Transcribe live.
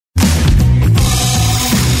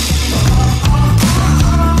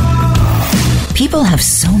People have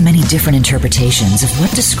so many different interpretations of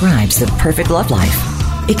what describes the perfect love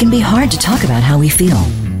life. It can be hard to talk about how we feel.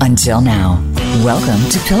 Until now. Welcome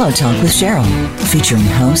to Pillow Talk with Cheryl, featuring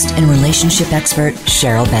host and relationship expert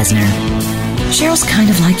Cheryl Besner. Cheryl's kind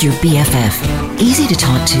of like your BFF, easy to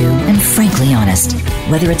talk to and frankly honest.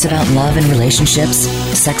 Whether it's about love and relationships,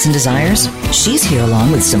 sex and desires, she's here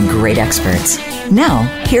along with some great experts. Now,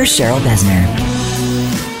 here's Cheryl Besner.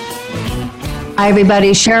 Hi,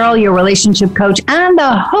 everybody. Cheryl, your relationship coach and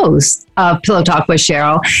the host of Pillow Talk with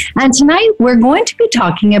Cheryl. And tonight we're going to be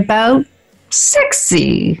talking about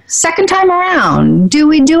sexy. Second time around. Do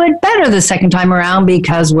we do it better the second time around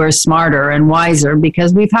because we're smarter and wiser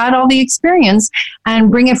because we've had all the experience and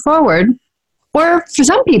bring it forward? Or for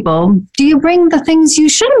some people, do you bring the things you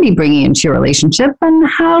shouldn't be bringing into your relationship and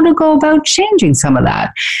how to go about changing some of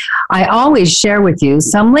that? I always share with you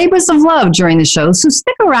some labors of love during the show, so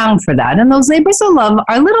stick around for that. And those labors of love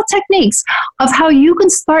are little techniques of how you can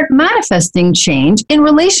start manifesting change in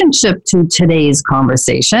relationship to today's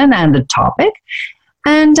conversation and the topic,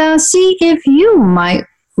 and see if you might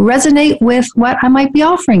resonate with what I might be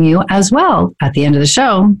offering you as well. At the end of the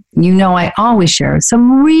show, you know I always share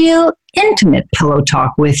some real intimate pillow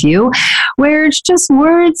talk with you, where it's just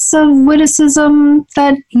words of witticism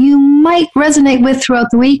that you might resonate with throughout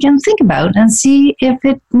the week and think about and see if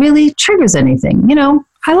it really triggers anything. You know,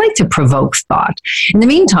 I like to provoke thought. In the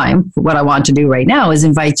meantime, what I want to do right now is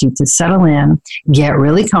invite you to settle in, get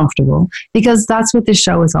really comfortable, because that's what this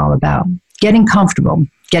show is all about. Getting comfortable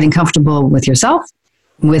with yourself,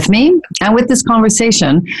 with me, and with this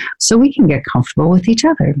conversation, so we can get comfortable with each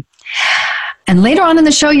other. And later on in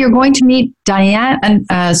the show, you're going to meet Renee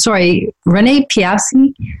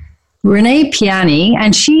Piani,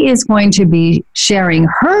 and she is going to be sharing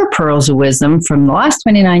her pearls of wisdom from the last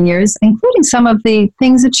 29 years, including some of the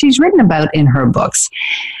things that she's written about in her books.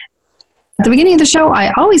 At the beginning of the show,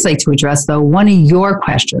 I always like to address, though, one of your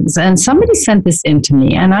questions. And somebody sent this in to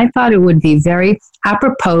me, and I thought it would be very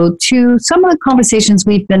apropos to some of the conversations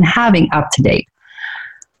we've been having up to date.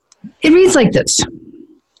 It reads like this.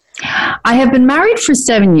 I have been married for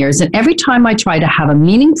 7 years, and every time I try to have a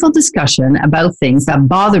meaningful discussion about things that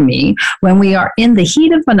bother me when we are in the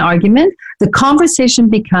heat of an argument, the conversation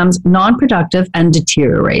becomes non-productive and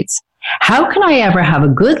deteriorates. How can I ever have a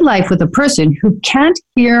good life with a person who can't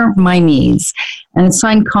hear my needs? And it's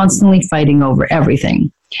I'm constantly fighting over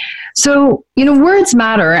everything. So, you know, words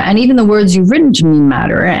matter, and even the words you've written to me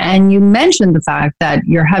matter. And you mentioned the fact that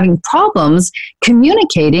you're having problems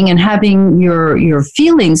communicating and having your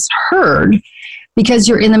feelings heard because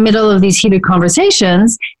you're in the middle of these heated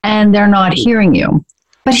conversations and they're not hearing you.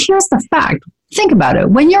 But here's the fact. Think about it.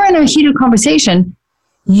 When you're in a heated conversation,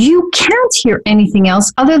 you can't hear anything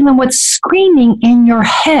else other than what's screaming in your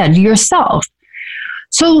head yourself.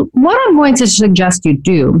 So what I'm going to suggest you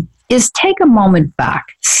do is take a moment back,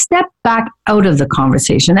 step back out of the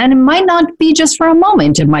conversation. And it might not be just for a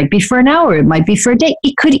moment. It might be for an hour. It might be for a day.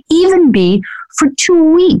 It could even be for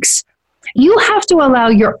 2 weeks. You have to allow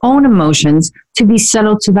your own emotions to be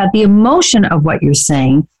settled so that the emotion of what you're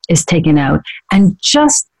saying is taken out and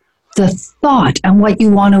just the thought and what you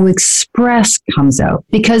want to express comes out,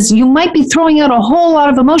 because you might be throwing out a whole lot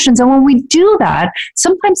of emotions. And when we do that,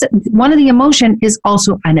 sometimes one of the emotion is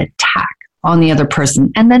also an attack on the other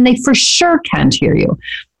person, and then they for sure can't hear you.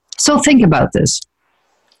 So think about this.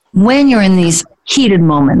 When you're in these heated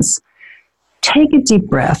moments, take a deep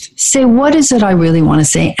breath. Say, what is it I really want to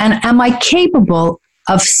say? And am I capable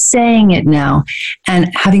of saying it now and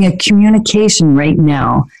having a communication right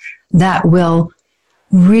now that will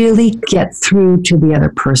really get through to the other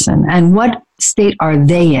person? And what state are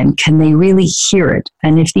they in? Can they really hear it?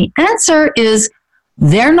 And if the answer is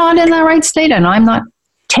they're not in the right state and I'm not,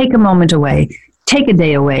 take a moment away, take a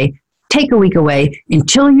day away, take a week away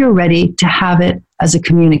until you're ready to have it as a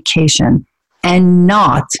communication and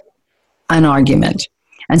not an argument.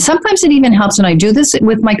 And sometimes it even helps when I do this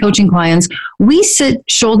with my coaching clients. We sit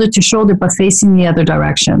shoulder to shoulder, but facing the other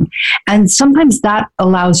direction. And sometimes that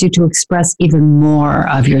allows you to express even more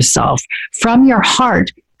of yourself from your heart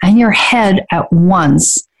and your head at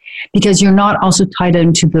once, because you're not also tied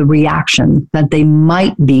into the reaction that they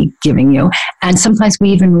might be giving you. And sometimes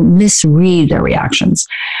we even misread their reactions.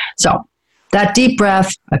 So that deep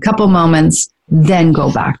breath, a couple moments, then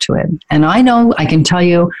go back to it. And I know I can tell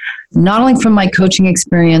you, not only from my coaching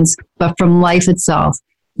experience, but from life itself,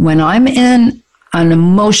 when I'm in an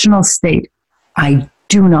emotional state, I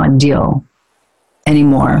do not deal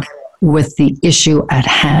anymore with the issue at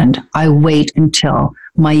hand. I wait until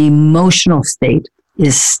my emotional state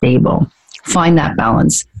is stable. Find that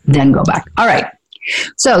balance, then go back. All right.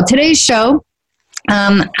 So today's show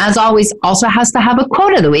as always, also has to have a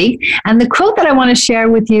quote of the week. And the quote that I want to share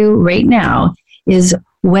with you right now is,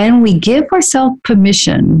 when we give ourselves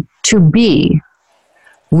permission to be,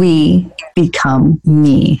 we become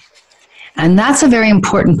me. And that's a very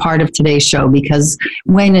important part of today's show, because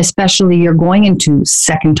when especially you're going into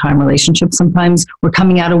second-time relationships, sometimes we're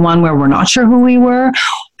coming out of one where we're not sure who we were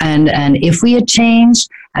and if we had changed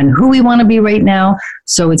and who we want to be right now.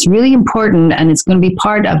 So it's really important, and it's going to be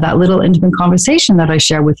part of that little intimate conversation that I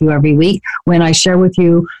share with you every week, when I share with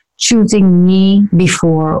you choosing me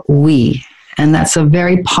before we. And that's a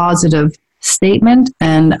very positive statement,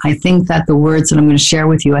 and I think that the words that I'm going to share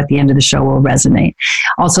with you at the end of the show will resonate.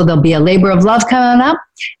 Also, there'll be a labor of love coming up,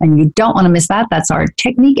 and you don't want to miss that. That's our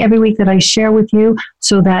technique every week that I share with you,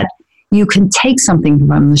 so that you can take something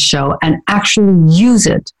from the show and actually use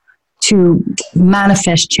it to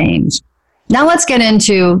manifest change. Now let's get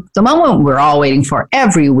into the moment we're all waiting for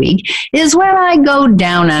every week, is when I go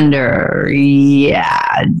down under.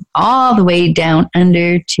 Yeah, all the way down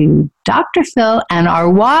under to Dr. Phil and our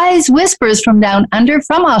wise whispers from down under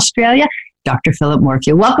from Australia, Dr. Philip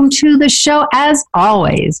Morkia. Welcome to the show as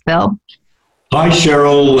always, Phil. Hi,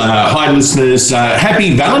 Cheryl. Hi, listeners.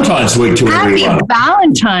 Happy Valentine's Week to everyone. Happy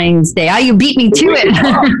Valentine's Day. You beat me to it.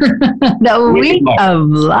 The week of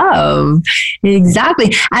love.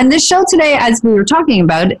 Exactly. And this show today, as we were talking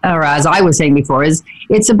about, or as I was saying before,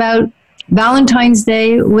 it's about Valentine's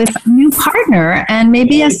Day with a new partner and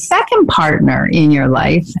maybe a second partner in your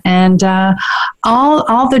life, and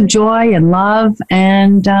all the joy and love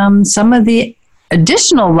and some of the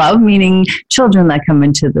additional love, meaning children that come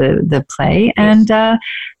into the play, and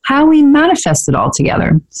how we manifest it all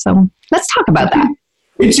together. So let's talk about that.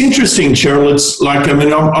 It's interesting, Cheryl. It's like,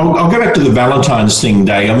 I'll go back to the Valentine's thing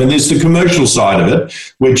day. There's the commercial side of it,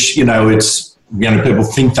 which, people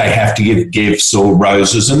think they have to give gifts or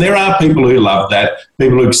roses, and there are people who love that,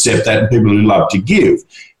 people who accept that, and people who love to give.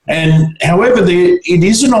 And however, it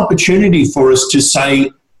is an opportunity for us to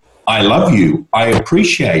say, I love you, I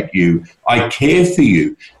appreciate you, I care for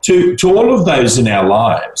you, to all of those in our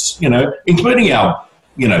lives, including our,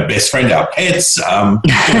 best friend, our pets.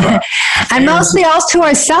 And mostly also to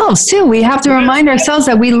ourselves, too. We have to remind ourselves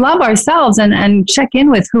that we love ourselves and check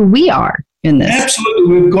in with who we are in this.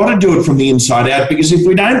 Absolutely. We've got to do it from the inside out, because if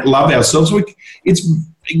we don't love ourselves, we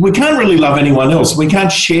can't really love anyone else. We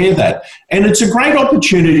can't share that. And it's a great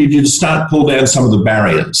opportunity to start pull down some of the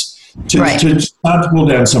barriers. To start to pull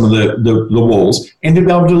down some of the walls, and to be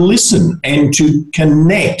able to listen and to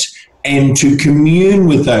connect and to commune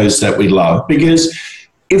with those that we love. Because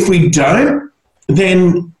if we don't,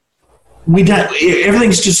 then we don't.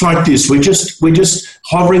 Everything's just like this. We're just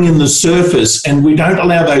hovering in the surface, and we don't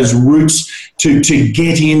allow those roots to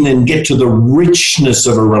get in and get to the richness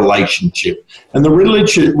of a relationship. And the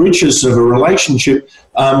richness of a relationship,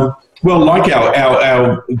 like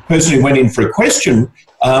our person who went in for a question,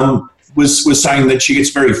 was saying that she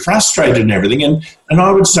gets very frustrated and everything. And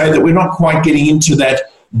I would say that we're not quite getting into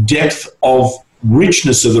that depth of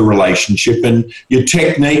richness of the relationship. And your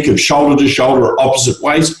technique of shoulder to shoulder, opposite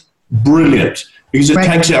ways, brilliant. Because it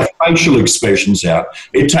takes our facial expressions out.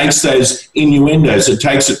 It takes those innuendos. It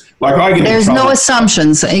takes it, like I get. There's no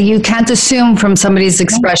assumptions. You can't assume from somebody's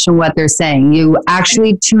expression what they're saying. You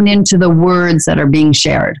actually tune into the words that are being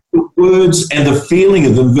shared. The words and the feeling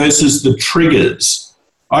of them versus the triggers.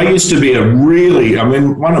 I used to be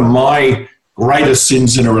one of my greatest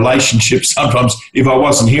sins in a relationship, sometimes if I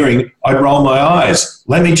wasn't hearing, I'd roll my eyes.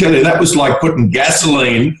 Let me tell you, that was like putting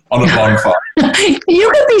gasoline on a bonfire.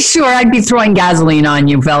 You could be sure I'd be throwing gasoline on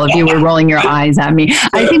you, Phil, if you were rolling your eyes at me.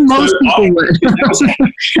 I think most people would.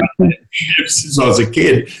 Since I was a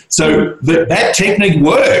kid. So that technique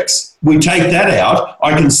works. We take that out.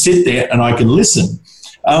 I can sit there and I can listen.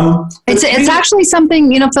 It's actually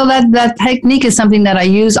something, Phil, that technique is something that I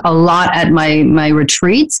use a lot at my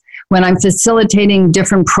retreats. When I'm facilitating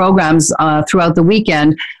different programs throughout the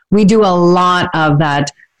weekend, we do a lot of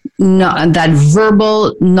that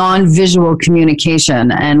verbal, non-visual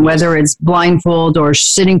communication, and whether it's blindfold or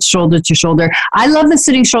sitting shoulder to shoulder. I love the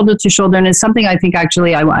sitting shoulder to shoulder, and it's something I think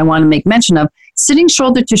actually I want to make mention of. Sitting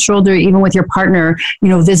shoulder to shoulder, even with your partner,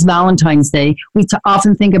 this Valentine's Day, we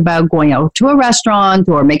often think about going out to a restaurant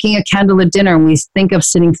or making a candlelit dinner, and we think of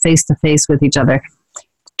sitting face to face with each other.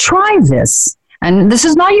 Try this. And this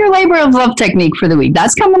is not your labor of love technique for the week.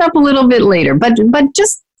 That's coming up a little bit later, but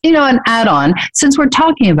just an add-on, since we're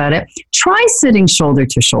talking about it, try sitting shoulder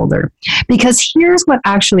to shoulder, because here's what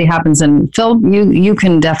actually happens. And Phil, you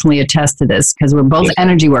can definitely attest to this, because we're both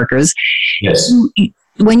energy workers. Yes.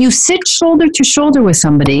 When you sit shoulder to shoulder with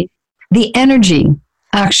somebody, the energy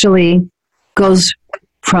actually goes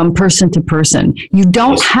from person to person. You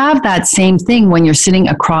don't have that same thing when you're sitting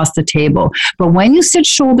across the table. But when you sit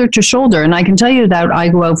shoulder to shoulder, and I can tell you that I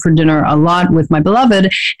go out for dinner a lot with my beloved,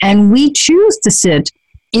 and we choose to sit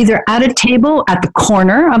either at a table, at the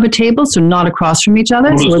corner of a table, so not across from each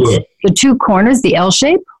other. So it's the two corners, the L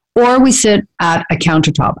shape, or we sit at a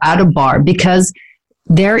countertop, at a bar, because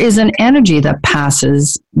there is an energy that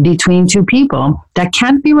passes between two people that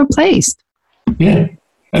can't be replaced. Yeah.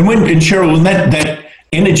 And Cheryl, and that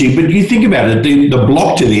energy, but you think about it, the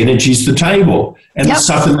block to the energy is the table and the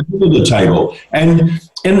stuff in the middle of the table. And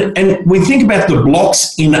we think about the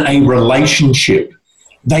blocks in a relationship.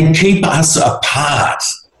 They keep us apart.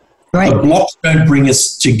 Right. The blocks don't bring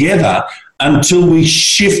us together until we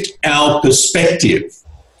shift our perspective.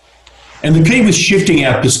 And the key with shifting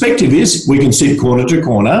our perspective is we can sit corner to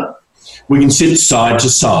corner, we can sit side to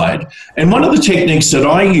side. And one of the techniques that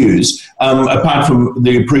I use, apart from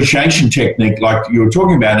the appreciation technique like you were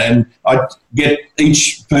talking about, and I get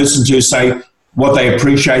each person to say what they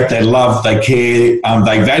appreciate, they love, they care,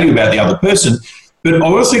 they value about the other person. But I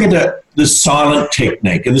also get the silent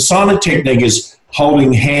technique. And the silent technique is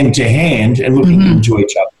holding hand to hand and looking into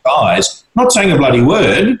each other's eyes, not saying a bloody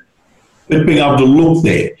word, but being able to look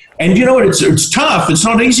there. And you know what? It's tough. It's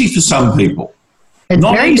not easy for some people. It's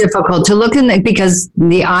not very difficult to look in because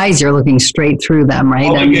the eyes, you're looking straight through them, right?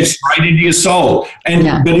 Oh, they get straight into your soul.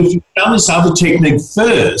 And but if you've done this other technique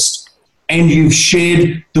first and you've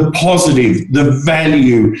shared the positive, the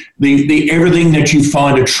value, the everything that you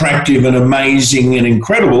find attractive and amazing and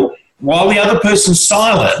incredible, while the other person's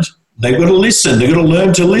silent, they've got to listen. They've got to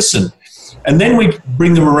learn to listen. And then we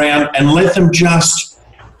bring them around and let them just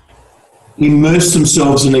immerse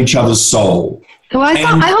themselves in each other's soul. So I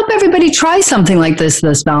hope everybody tries something like this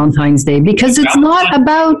Valentine's Day, because it's not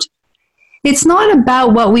about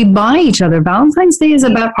what we buy each other. Valentine's Day is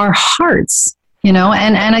about our hearts, and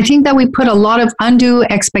I think that we put a lot of undue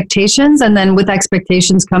expectations, and then with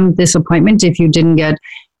expectations come disappointment if you didn't get,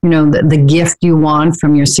 the gift you want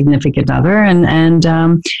from your significant other. And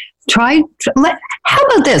how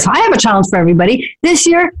about this? I have a challenge for everybody. This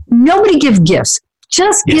year, nobody give gifts.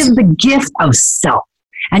 Just give the gift of self.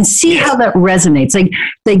 And see how that resonates. Like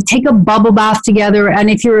they take a bubble bath together. And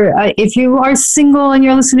if you are single and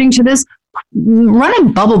you're listening to this, run a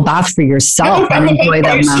bubble bath for yourself and enjoy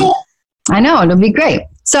that moment. I know, it'll be great.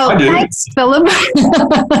 So thanks, Philip.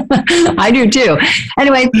 I do too.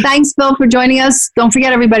 Anyway, thanks, Phil, for joining us. Don't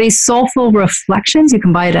forget, everybody, Soulful Reflections. You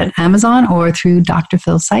can buy it at Amazon or through Dr.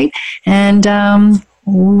 Phil's site. And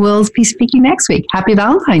we'll be speaking next week. Happy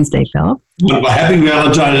Valentine's Day, Philip. Well, happy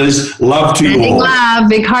Valentine's. Love to you all. Love,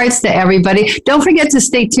 big hearts to everybody. Don't forget to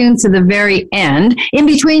stay tuned to the very end. In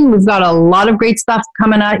between, we've got a lot of great stuff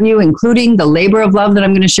coming at you, including the labor of love that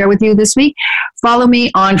I'm going to share with you this week. Follow me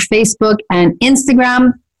on Facebook and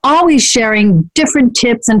Instagram. Always sharing different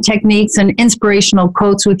tips and techniques and inspirational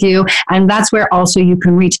quotes with you. And that's where also you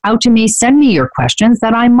can reach out to me, send me your questions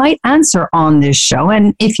that I might answer on this show.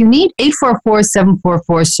 And if you need,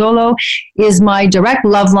 844-744-SOLO is my direct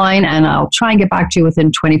love line, and I'll try and get back to you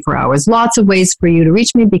within 24 hours. Lots of ways for you to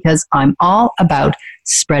reach me because I'm all about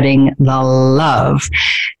spreading the love.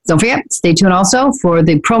 Don't forget, stay tuned also for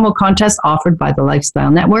the promo contest offered by the Lifestyle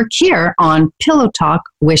Network here on Pillow Talk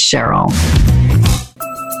with Cheryl.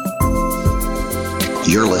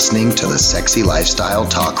 You're listening to the Sexy Lifestyle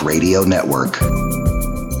Talk Radio Network.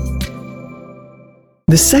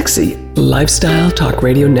 The Sexy Lifestyle Talk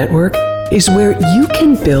Radio Network is where you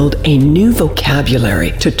can build a new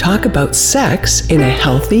vocabulary to talk about sex in a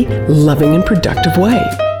healthy, loving, and productive way.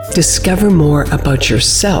 Discover more about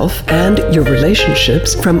yourself and your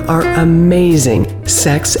relationships from our amazing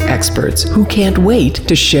sex experts who can't wait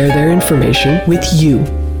to share their information with you.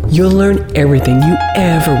 You'll learn everything you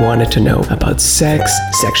ever wanted to know about sex,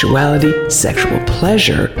 sexuality, sexual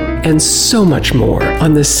pleasure, and so much more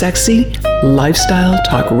on the Sexy Lifestyle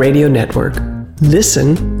Talk Radio Network.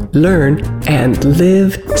 Listen, learn, and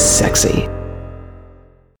live sexy.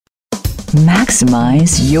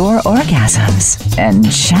 Maximize your orgasms and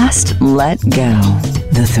just let go.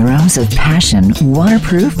 The Throes of Passion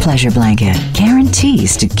waterproof pleasure blanket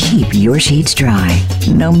guarantees to keep your sheets dry,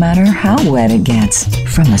 no matter how wet it gets.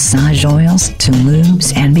 From massage oils to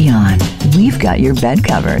lubes and beyond, we've got your bed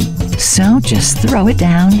covered. So just throw it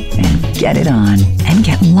down and get it on, and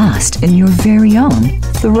get lost in your very own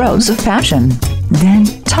Throes of Passion. Then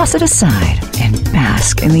toss it aside and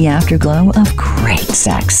bask in the afterglow of great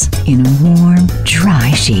sex in warm,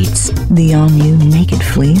 dry sheets. The all-new Naked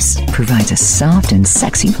Fleece provides a soft and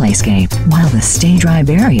sexy playscape, while the Stay Dry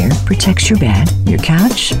barrier protects your bed, your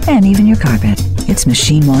couch, and even your carpet. It's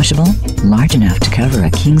machine washable, large enough to cover a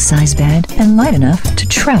king-size bed, and light enough to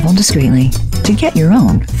travel discreetly. To get your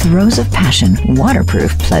own Throws of Passion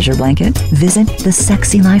waterproof pleasure blanket, visit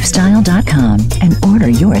thesexylifestyle.com and order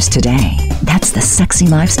yours today. That's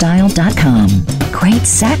thesexylifestyle.com. Great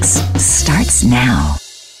sex starts now.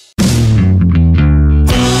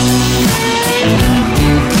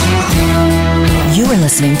 You are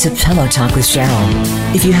listening to Pillow Talk with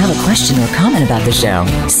Cheryl. If you have a question or comment about the show,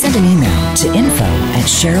 send an email to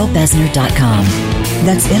info@CherylBesner.com.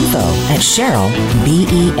 That's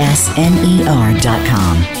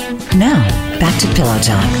info@CherylBesner.com. Now, back to Pillow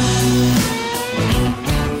Talk.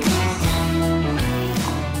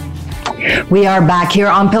 We are back here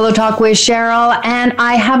on Pillow Talk with Cheryl, and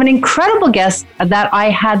I have an incredible guest that I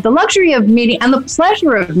had the luxury of meeting and the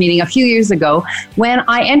pleasure of meeting a few years ago when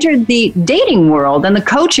I entered the dating world and the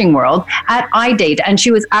coaching world at iDate, and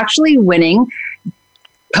she was actually winning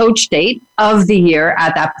Coach Date of the Year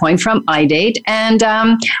at that point from iDate. And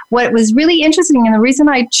what was really interesting, and the reason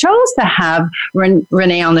I chose to have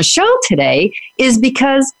Renee on the show today, is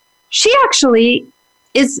because she actually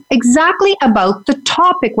is exactly about the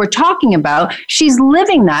topic we're talking about. She's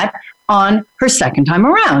living that on her second time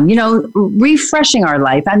around, you know, refreshing our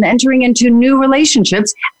life and entering into new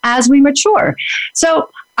relationships as we mature. So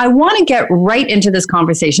I want to get right into this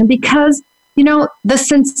conversation because, you know, the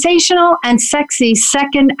sensational and sexy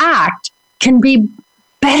second act can be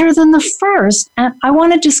better than the first, and I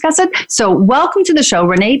want to discuss it. So welcome to the show,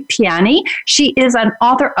 Renee Piani. She is an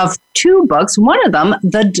author of 2 books, one of them,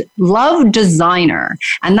 The Love Designer,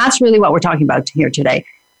 and that's really what we're talking about here today,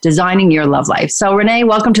 designing your love life. So Renee,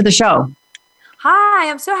 welcome to the show. Hi,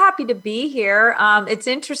 I'm so happy to be here. It's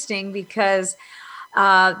interesting because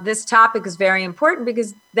this topic is very important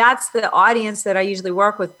because that's the audience that I usually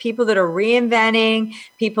work with, people that are reinventing,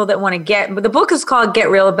 people that want to but the book is called Get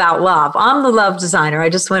Real About Love. I'm the love designer. I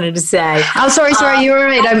just wanted to say. Oh, sorry. You were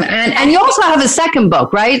right. And you also have a second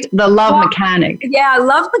book, right? The Love Mechanic. Yeah,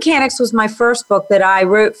 Love Mechanics was my first book that I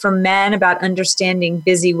wrote for men about understanding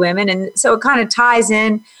busy women. And so it kind of ties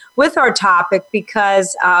in with our topic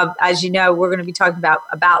because, as you know, we're going to be talking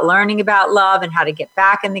about learning about love and how to get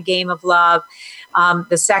back in the game of love.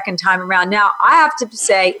 The second time around. Now, I have to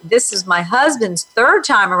say, this is my husband's third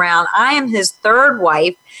time around. I am his third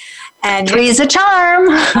wife. And 3 is a charm.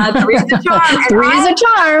 3 is a charm. 3 is a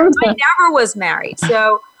charm. I never was married.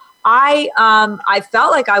 So I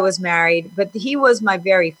felt like I was married, but he was my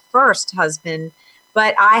very first husband.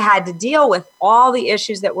 But I had to deal with all the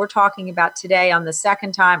issues that we're talking about today on the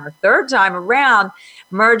second time or third time around,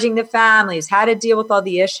 merging the families, how to deal with all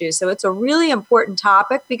the issues. So it's a really important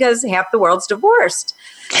topic because half the world's divorced.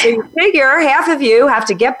 So you figure half of you have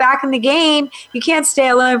to get back in the game. You can't stay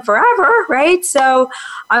alone forever, right? So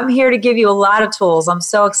I'm here to give you a lot of tools. I'm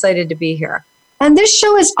so excited to be here. And this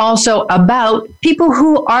show is also about people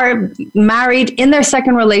who are married in their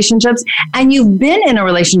second relationships, and you've been in a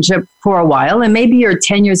relationship for a while, and maybe you're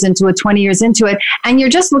 10 years into it, 20 years into it, and you're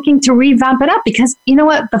just looking to revamp it up because, you know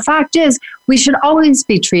what, the fact is we should always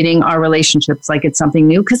be treating our relationships like it's something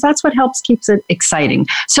new because that's what keeps it exciting.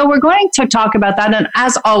 So we're going to talk about that. And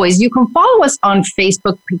as always, you can follow us on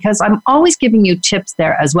Facebook because I'm always giving you tips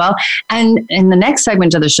there as well. And in the next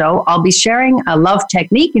segment of the show, I'll be sharing a love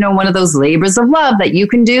technique, you know, one of those labors of love that you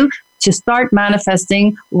can do to start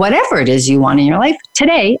manifesting whatever it is you want in your life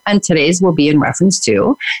today. And today's will be in reference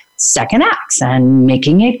to second acts and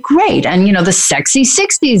making it great. And, you know, the sexy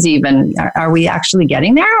 60s even. Are we actually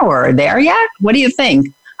getting there or there yet? What do you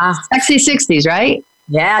think? Sexy 60s, right?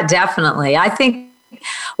 Yeah, definitely. I think,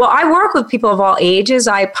 well, I work with people of all ages.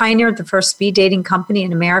 I pioneered the first speed dating company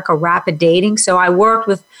in America, Rapid Dating. So I worked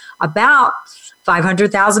with about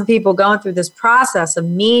 500,000 people going through this process of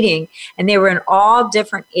meeting, and they were in all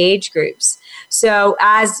different age groups. So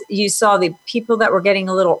as you saw, the people that were getting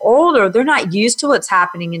a little older, they're not used to what's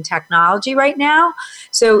happening in technology right now.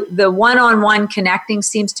 So the one-on-one connecting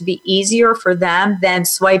seems to be easier for them than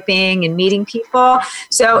swiping and meeting people.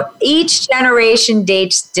 So each generation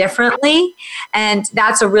dates differently, and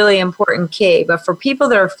that's a really important key. But for people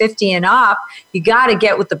that are 50 and up, you got to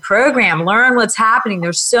get with the program, learn what's happening.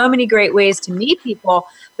 There's so many great ways to meet people,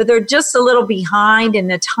 but they're just a little behind in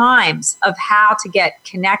the times of how to get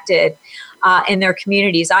connected in their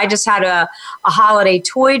communities. I just had a holiday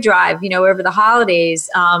toy drive, over the holidays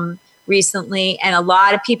recently, and a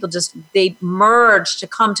lot of people they merge to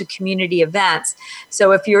come to community events.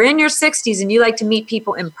 So if you're in your 60s and you like to meet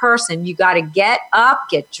people in person, you got to get up,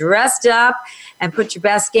 get dressed up, and put your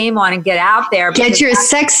best game on and get out there. Get your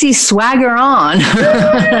sexy swagger on.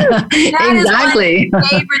 Exactly. One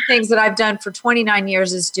of my favorite things that I've done for 29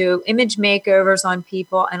 years is do image makeovers on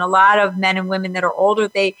people. And a lot of men and women that are older,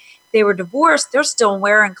 they were divorced, they're still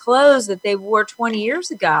wearing clothes that they wore 20 years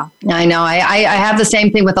ago. I know. I have the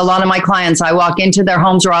same thing with a lot of my clients. I walk into their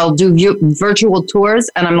homes or I'll do virtual tours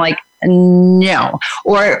and I'm like, no,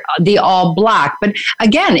 or the all black. But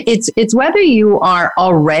again, it's whether you are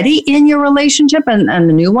already in your relationship and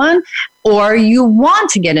the new one, or you want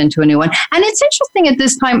to get into a new one. And it's interesting at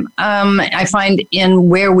this time, I find in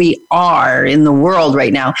where we are in the world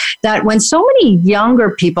right now, that when so many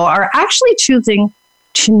younger people are actually choosing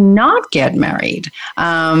to not get married,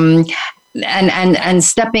 and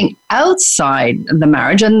stepping outside the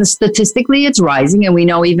marriage, and statistically it's rising, and we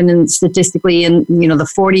know even statistically in the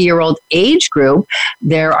 40-year-old age group,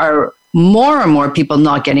 there are more and more people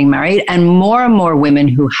not getting married and more women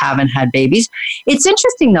who haven't had babies. It's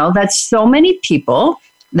interesting though that so many people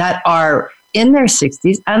that are in their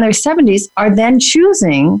 60s and their 70s are then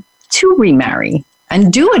choosing to remarry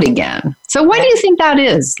and do it again. So why do you think that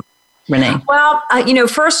is, Renee? Well,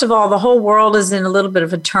 first of all, the whole world is in a little bit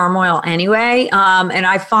of a turmoil anyway. And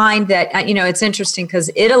I find that, it's interesting because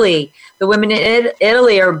the women in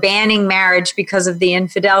Italy are banning marriage because of the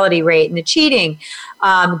infidelity rate and the cheating.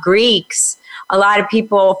 Greeks, a lot of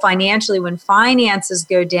people financially, when finances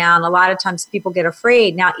go down, a lot of times people get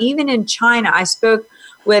afraid. Now, even in China, I spoke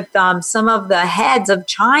with some of the heads of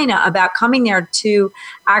China about coming there to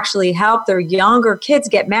actually help their younger kids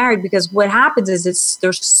get married, because what happens is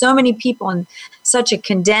there's so many people in such a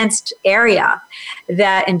condensed area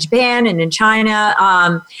that in Japan and in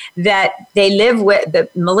China that they live with the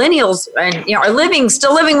millennials and are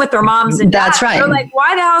still living with their moms and dads. That's right. They're like,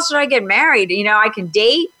 why the hell should I get married? I can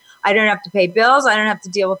date. I don't have to pay bills. I don't have to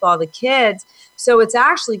deal with all the kids. So it's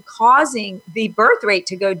actually causing the birth rate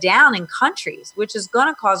to go down in countries, which is going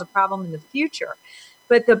to cause a problem in the future.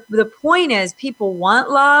 But the point is, people want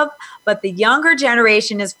love, but the younger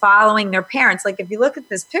generation is following their parents. Like if you look at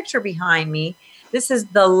this picture behind me, this is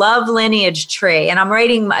the love lineage tree. And I'm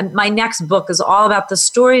writing my next book is all about the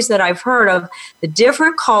stories that I've heard of the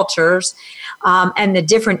different cultures and the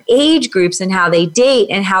different age groups and how they date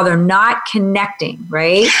and how they're not connecting,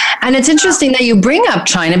 right? And it's interesting that you bring up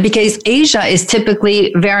China, because Asia is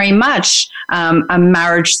typically very much a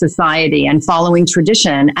marriage society and following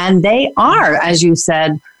tradition. And they are, as you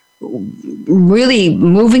said, really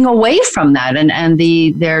moving away from that, and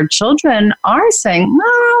their children are saying, no,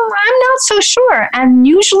 I'm not so sure. And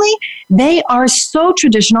usually they are so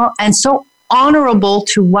traditional and so honorable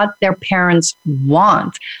to what their parents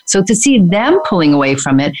want. So to see them pulling away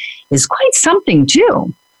from it is quite something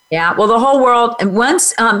too. Yeah, well, the whole world, and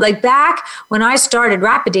once, back when I started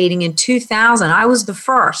rapid dating in 2000, I was the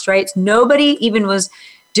first, right? Nobody even was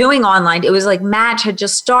doing online. It was like Match had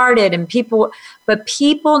just started, and people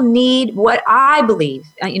need what I believe,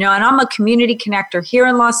 and I'm a community connector here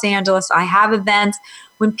in Los Angeles. I have events.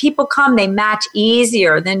 When people come, they match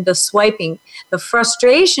easier than the swiping. The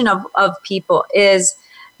frustration of people is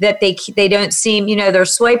that they don't seem, they're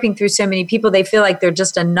swiping through so many people, they feel like they're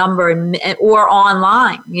just a number, or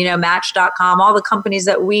online, Match.com, all the companies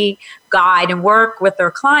that we guide and work with their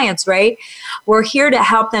clients, right? We're here to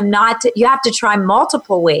help them you have to try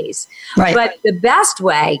multiple ways. Right. But the best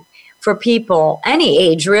way for people, any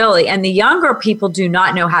age really, and the younger people do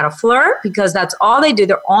not know how to flirt because that's all they do.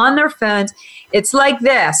 They're on their phones. It's like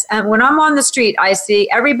this. And when I'm on the street, I see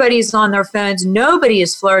everybody's on their phones. Nobody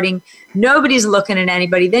is flirting. Nobody's looking at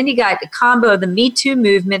anybody. Then you got the combo of the Me Too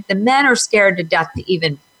movement. The men are scared to death to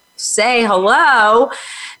even say hello.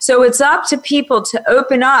 So it's up to people to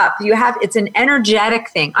open up. It's an energetic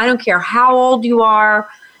thing. I don't care how old you are,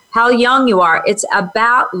 how young you are. It's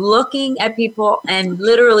about looking at people and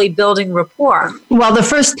literally building rapport. Well, the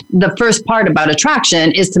first part about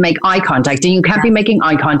attraction is to make eye contact, and you can't be making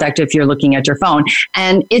eye contact if you're looking at your phone.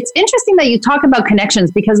 And it's interesting that you talk about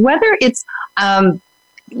connections, because whether it's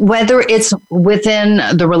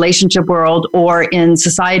within the relationship world or in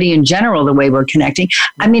society in general, the way we're connecting,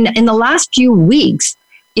 I mean, in the last few weeks,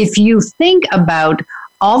 if you think about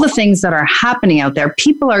all the things that are happening out there,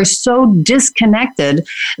 people are so disconnected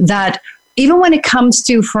that even when it comes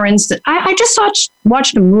to, for instance, I just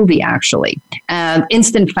watched a movie actually,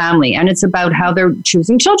 Instant Family, and it's about how they're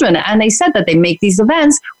choosing children. And they said that they make these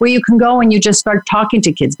events where you can go and you just start talking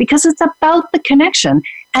to kids because it's about the connection.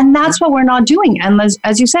 And that's what we're not doing. And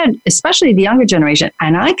as you said, especially the younger generation,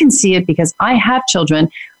 and I can see it because I have children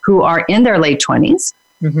who are in their late 20s.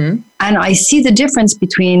 Mm-hmm. And I see the difference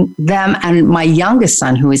between them and my youngest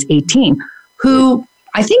son, who is 18, who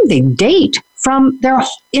I think they date from their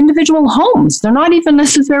individual homes. They're not even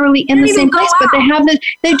necessarily in the same place, but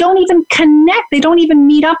they don't even connect. They don't even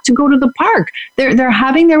meet up to go to the park. They're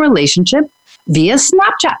having their relationship via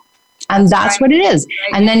Snapchat. And that's what it is.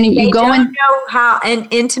 Right. And then you go and know how, and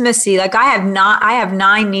intimacy. Like I have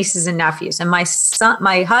 9 nieces and nephews, and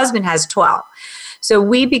my husband has 12. So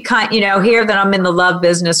we become, here that I'm in the love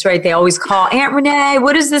business, right? They always call, Aunt Renee,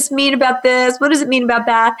 what does this mean about this? What does it mean about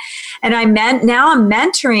that? And now I'm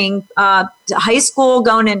mentoring high school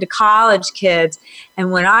going into college kids.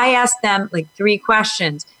 And when I ask them like 3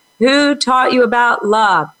 questions, who taught you about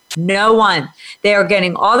love? No one. They are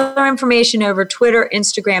getting all their information over Twitter,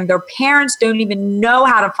 Instagram. Their parents don't even know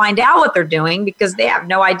how to find out what they're doing because they have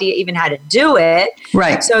no idea even how to do it.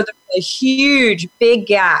 Right. So there's a huge, big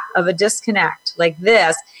gap of a disconnect like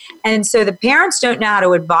this. And so the parents don't know how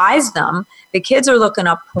to advise them. The kids are looking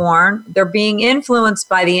up porn. They're being influenced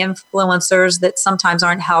by the influencers that sometimes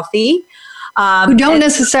aren't healthy. Who don't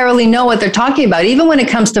necessarily know what they're talking about. Even when it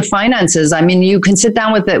comes to finances, I mean, you can sit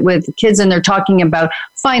down with kids and they're talking about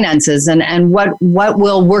finances and what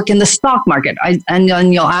will work in the stock market. And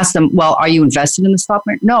then you'll ask them, well, are you invested in the stock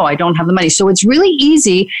market? No, I don't have the money. So it's really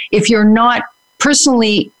easy if you're not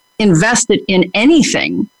personally invested in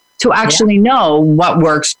anything to actually know what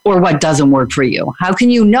works or what doesn't work for you. How can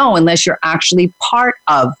you know unless you're actually part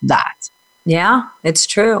of that? Yeah, it's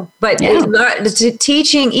true. But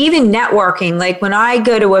teaching, even networking, like when I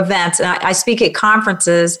go to events and I speak at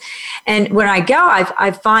conferences, and when I go,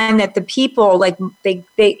 I find that the people, like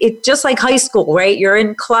it's just like high school, right? You're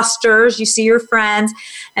in clusters, you see your friends,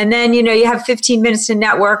 and then, you have 15 minutes to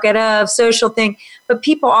network at a social thing. But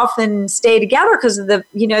people often stay together because of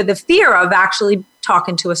the fear of actually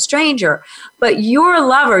talking to a stranger. But your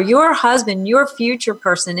lover, your husband, your future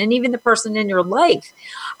person, and even the person in your life,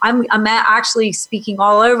 I'm actually speaking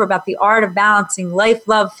all over about the art of balancing life,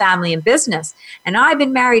 love, family, and business. And I've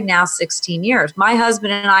been married now 16 years. My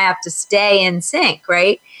husband and I have to stay in sync,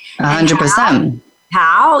 right? 100%.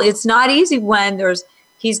 How? It's not easy when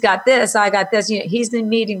he's got this, I got this, he's in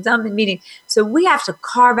meetings, I'm in meetings. So we have to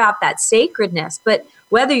carve out that sacredness. But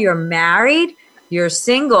whether you're married, you're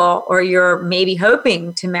single, or you're maybe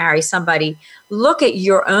hoping to marry somebody, look at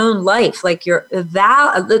your own life. Like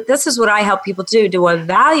this is what I help people do, to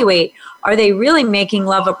evaluate, are they really making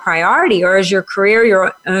love a priority, or is your career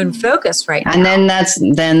your own focus right now? And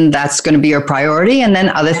then that's going to be your priority, and then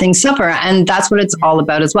other things suffer. And that's what it's all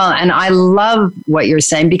about as well. And I love what you're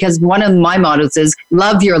saying, because one of my mottos is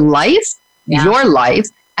love your life, your life,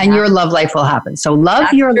 and your love life will happen. So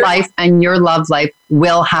love your life and your love life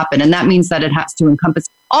will happen. And that means that it has to encompass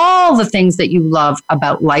all the things that you love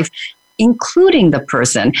about life, including the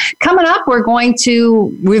person. Coming up, we're going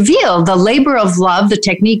to reveal the labor of love, the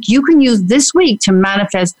technique you can use this week to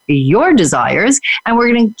manifest your desires. And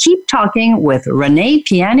we're going to keep talking with Renee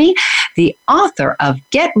Piani, the author of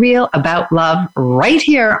Get Real About Love, right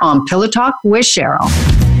here on Pillow Talk with Cheryl.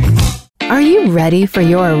 Are you ready for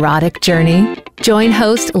your erotic journey? Join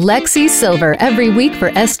host Lexi Silver every week for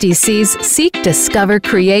SDC's Seek, Discover,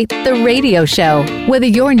 Create, the radio show. Whether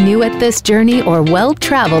you're new at this journey or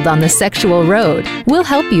well-traveled on the sexual road, we'll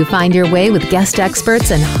help you find your way with guest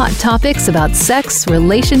experts and hot topics about sex,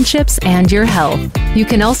 relationships, and your health. You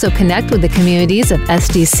can also connect with the communities of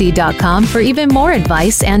SDC.com for even more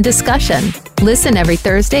advice and discussion. Listen every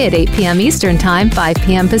Thursday at 8 p.m. Eastern Time, 5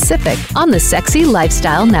 p.m. Pacific on the Sexy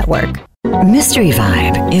Lifestyle Network. Mystery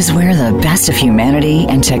Vibe is where the best of humanity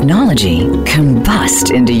and technology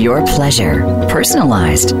combust into your pleasure.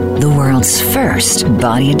 Personalized, the world's first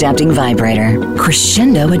body-adapting vibrator.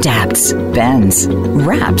 Crescendo adapts, bends,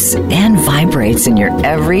 wraps, and vibrates in your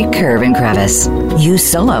every curve and crevice. Use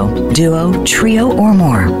solo, duo, trio, or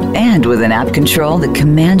more. And with an app control that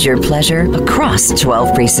commands your pleasure across 12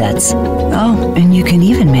 presets. Oh, and you can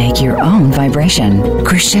even make your own vibration.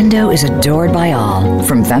 Crescendo is adored by all,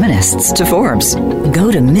 from feminists to Forbes.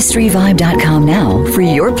 Go to mysteryvibe.com now for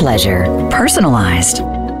your pleasure. Personalized.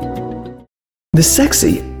 The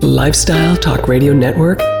Sexy Lifestyle Talk Radio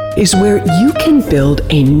Network is where you can build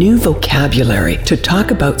a new vocabulary to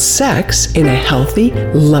talk about sex in a healthy,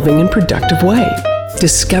 loving, and productive way.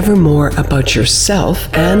 Discover more about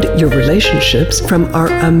yourself and your relationships from our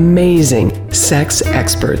amazing sex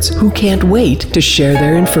experts who can't wait to share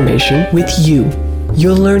their information with you.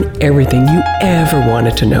 You'll learn everything you ever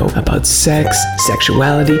wanted to know about sex,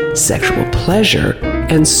 sexuality, sexual pleasure,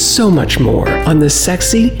 and so much more on the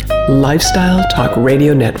Sexy Lifestyle Talk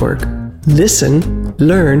Radio Network. Listen,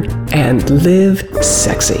 learn, and live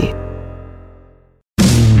sexy.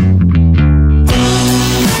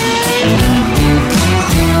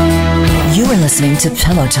 listening to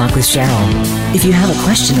Pillow Talk with Cheryl. If you have a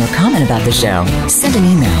question or comment about the show, send an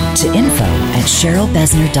email to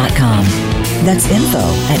info@CherylBesner.com. That's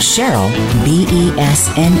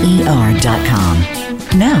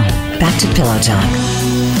info@CherylBesner.com. Now, back to Pillow Talk.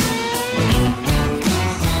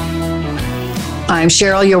 I'm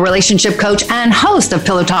Cheryl, your relationship coach and host of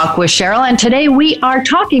Pillow Talk with Cheryl. And today we are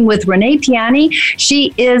talking with Renee Piani.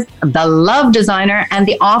 She is the love designer and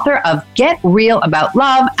the author of Get Real About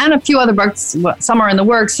Love and a few other books. Some are in the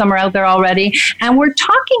works, some are out there already. And we're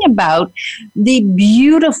talking about the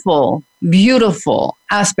beautiful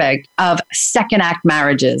aspect of second act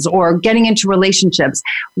marriages or getting into relationships,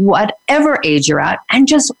 whatever age you're at, and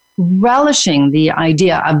just relishing the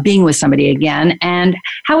idea of being with somebody again and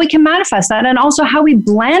how we can manifest that and also how we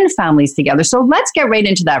blend families together. So let's get right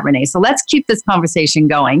into that, Renee. So let's keep this conversation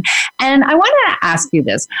going. And I wanted to ask you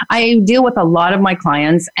this. I deal with a lot of my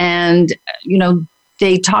clients and,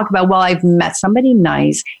 they talk about, well, I've met somebody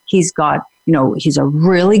nice. He's got he's a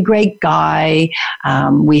really great guy.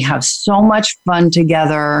 We have so much fun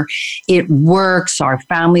together. It works. Our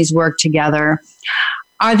families work together.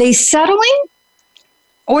 Are they settling?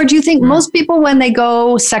 Or do you think most people, when they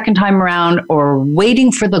go second time around, are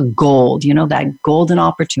waiting for the gold, that golden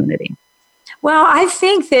opportunity? Well, I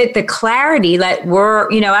think that the clarity that we're,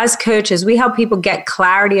 as coaches, we help people get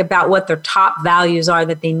clarity about what their top values are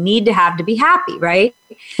that they need to have to be happy, right?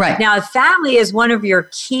 Right. Now, family is one of your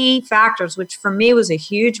key factors, which for me was a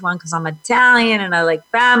huge one because I'm Italian and I like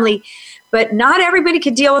family, but not everybody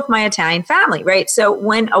could deal with my Italian family, right? So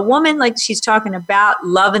when a woman, like she's talking about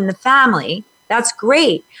loving the family, that's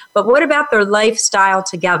great. But what about their lifestyle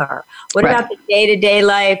together? What about the day-to-day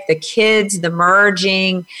life, the kids, the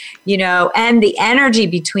merging, and the energy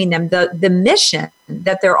between them, the mission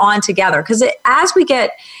that they're on together? Because as we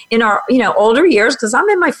get in our, older years, because I'm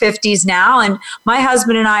in my 50s now, and my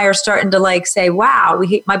husband and I are starting to say, wow,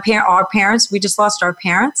 our parents, we just lost our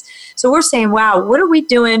parents. So we're saying, wow, what are we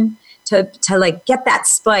doing to get that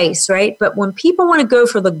spice, right? But when people want to go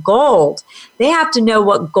for the gold, they have to know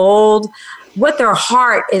what their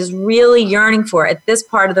heart is really yearning for at this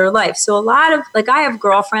part of their life. So a lot of, I have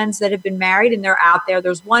girlfriends that have been married and they're out there.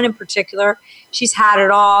 There's one in particular, she's had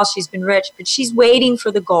it all, she's been rich, but she's waiting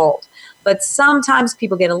for the gold. But sometimes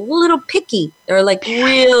people get a little picky. They're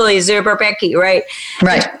really super picky, right?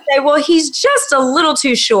 Right. And say, well, he's just a little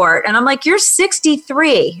too short. And I'm like, you're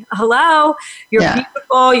 63. Hello. You're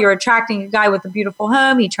beautiful. You're attracting a guy with a beautiful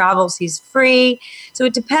home. He travels. He's free. So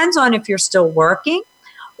it depends on if you're still working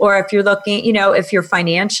or if you're looking, if you're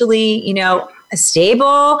financially,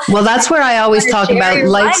 stable. Well, that's where I always talk about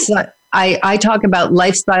lifestyle. I talk about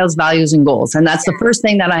lifestyles, values, and goals. And that's the first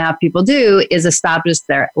thing that I have people do is establish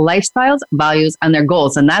their lifestyles, values, and their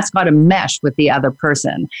goals. And that's got to mesh with the other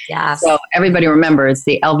person. Yes. So everybody remember, it's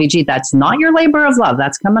the LVG. That's not your labor of love.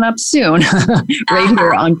 That's coming up soon right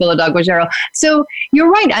here on Pillow Talk with Cheryl. So you're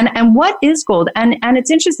right. And what is gold? And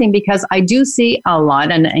it's interesting because I do see a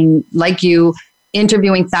lot, and like you,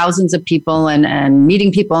 interviewing thousands of people and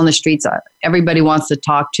meeting people on the streets. Everybody wants to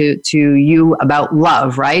talk to you about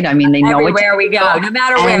love, right? I mean, they know everywhere we go, no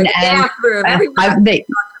matter where, the bathroom, everywhere.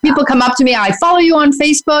 People come up to me, I follow you on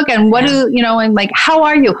Facebook, and what do, and how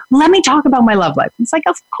are you? Let me talk about my love life. It's like,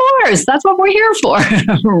 of course, that's what we're here for,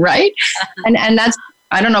 right? And that's,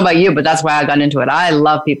 I don't know about you, but that's why I got into it. I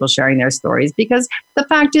love people sharing their stories because the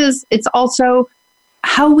fact is, it's also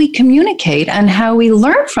how we communicate and how we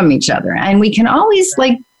learn from each other. And we can always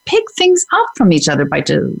pick things up from each other by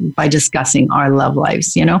discussing our love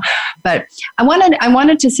lives, But I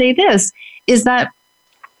wanted to say this is that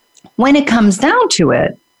when it comes down to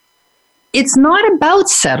it, it's not about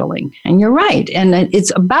settling. And you're right. And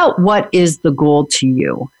it's about what is the goal to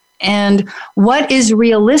you and what is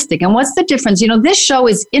realistic and what's the difference. This show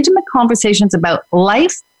is intimate conversations about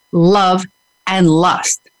life, love, and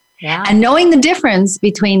lust. Yeah. And knowing the difference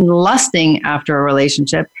between lusting after a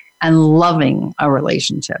relationship and loving a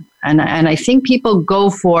relationship. And I think people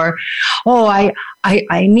go for, I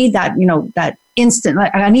need that, that instant,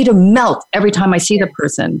 I need to melt every time I see the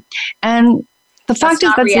person. And the fact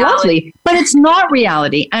is that's lovely, but it's not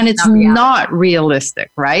reality and it's not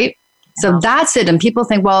realistic, right? So that's it. And people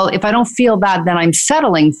think, well, if I don't feel that, then I'm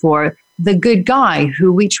settling for the good guy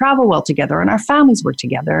who we travel well together and our families work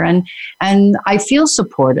together and I feel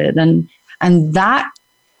supported and that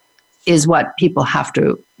is what people have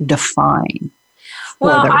to define.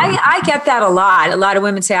 Well, I get that a lot. A lot of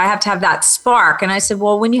women say, I have to have that spark. And I said,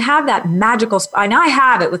 well, when you have that magical spark, and I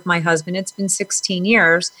have it with my husband, it's been 16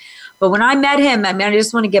 years. But when I met him, I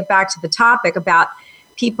just want to get back to the topic about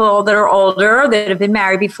people that are older that have been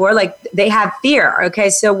married before, like they have fear. Okay.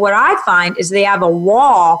 So what I find is they have a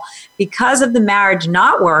wall because of the marriage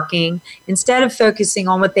not working. Instead of focusing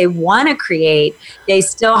on what they want to create, they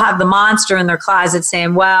still have the monster in their closet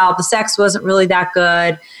saying, well, the sex wasn't really that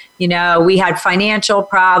good. You know, we had financial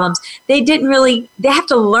problems. They have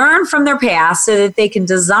to learn from their past so that they can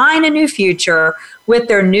design a new future with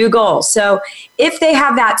their new goals. So if they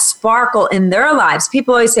have that sparkle in their lives,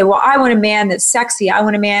 people always say, well, I want a man that's sexy. I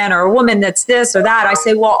want a man or a woman that's this or that. I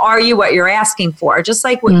say, well, are you what you're asking for? Just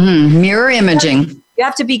like what mirror imaging. You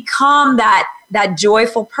have to become that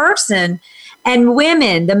joyful person. And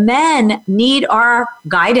women, the men need our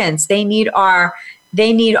guidance. They need our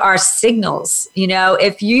signals. You know,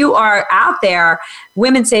 if you are out there,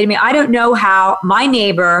 women say to me, I don't know how my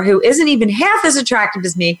neighbor, who isn't even half as attractive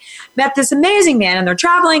as me, met this amazing man and they're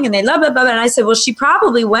traveling and they love it. And I said, well, she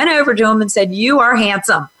probably went over to him and said, you are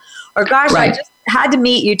handsome. Or gosh, right. I just had to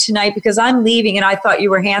meet you tonight because I'm leaving and I thought you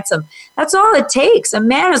were handsome. That's all it takes. A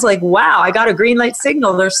man is like, wow, I got a green light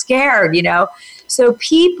signal. They're scared, you know. So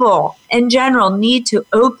people in general need to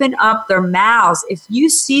open up their mouths. If you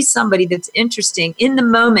see somebody that's interesting in the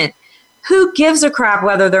moment, who gives a crap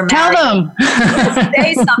whether they're married? Tell them.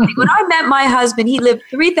 Say something. When I met my husband, he lived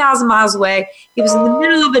 3,000 miles away. He was in the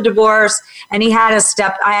middle of a divorce, and he had a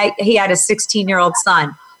 16-year-old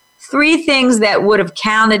son. 3 things that would have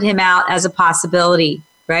counted him out as a possibility,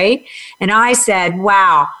 right? And I said,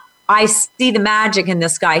 wow, I see the magic in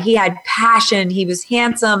this guy. He had passion. He was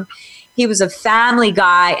handsome. He was a family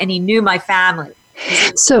guy, and he knew my family.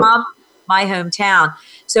 So from my hometown.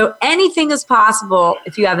 So anything is possible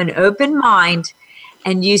if you have an open mind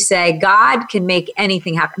and you say, God can make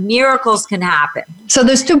anything happen. Miracles can happen. So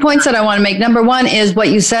there's 2 points that I want to make. Number one is what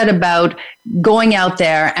you said about going out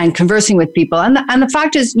there and conversing with people. And the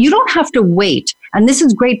fact is, you don't have to wait. And this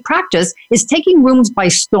is great practice, is taking rooms by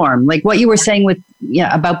storm. Like what you were saying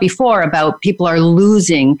about before, about people are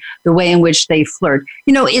losing the way in which they flirt.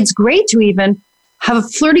 You know, it's great to even have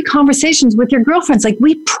flirty conversations with your girlfriends. Like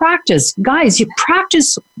we practice, guys, you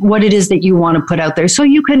practice what it is that you want to put out there so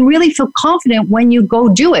you can really feel confident when you go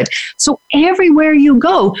do it. So everywhere you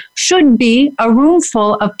go should be a room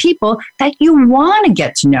full of people that you want to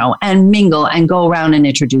get to know and mingle and go around and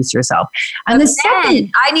introduce yourself. And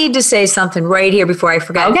second, I need to say something right here before I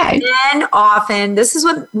forget. Okay. Men often, this is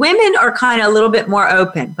what women are kind of a little bit more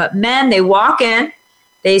open, but men, they walk in,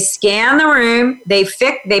 they scan the room, they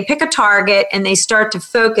pick a target, and they start to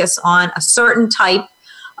focus on a certain type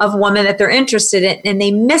of woman that they're interested in, and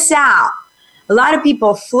they miss out. A lot of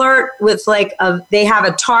people flirt with they have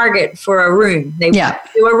a target for a room. They do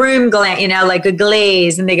a room like a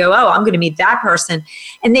glaze, and they go, oh, I'm going to meet that person.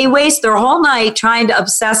 And they waste their whole night trying to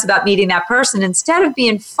obsess about meeting that person instead of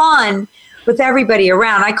being fun with everybody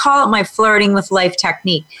around. I call it my flirting with life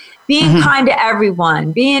technique. Being kind to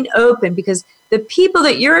everyone, being open, because the people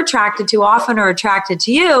that you're attracted to often are attracted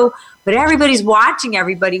to you, but everybody's watching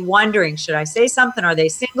everybody wondering, should I say something? Are they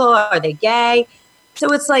single? Are they gay?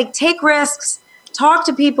 So it's like, take risks, talk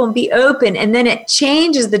to people and be open. And then it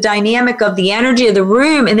changes the dynamic of the energy of the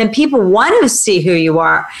room. And then people want to see who you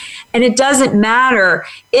are. And it doesn't matter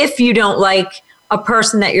if you don't like a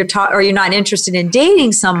person that or you're not interested in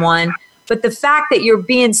dating someone. But the fact that you're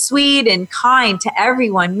being sweet and kind to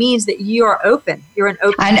everyone means that you're open. You're an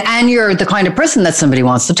open and you're the kind of person that somebody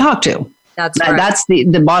wants to talk to. That's right. That's the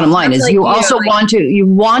bottom line. That's is like you also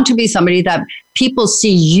want to be somebody that people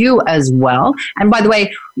see you as well. And by the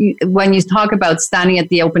way, when you talk about standing at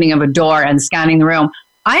the opening of a door and scanning the room,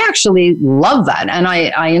 I actually love that, and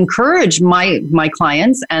I encourage my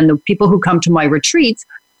clients and the people who come to my retreats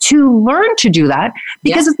to learn to do that,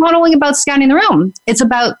 because it's not only about scanning the room; it's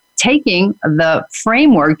about taking the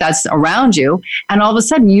framework that's around you, and all of a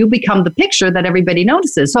sudden you become the picture that everybody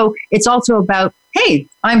notices. So it's also about, hey,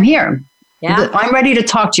 I'm here. Yeah. I'm ready to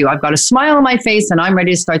talk to you. I've got a smile on my face and I'm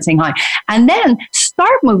ready to start saying hi. And then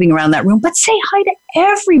start moving around that room, but say hi to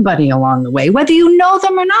everybody along the way, whether you know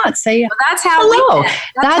them or not. Say, that's how hello.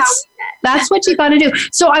 That's what you got to do.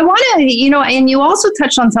 So I want to, and you also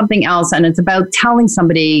touched on something else, and it's about telling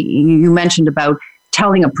somebody. You mentioned about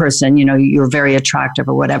telling a person, you're very attractive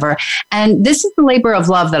or whatever. And this is the labor of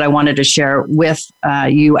love that I wanted to share with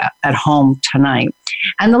you at home tonight.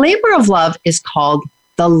 And the labor of love is called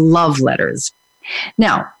the love letters.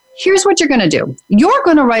 Now, here's what you're going to do. You're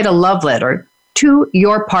going to write a love letter to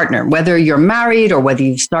your partner, whether you're married or whether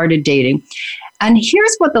you've started dating. And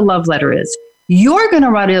here's what the love letter is. You're going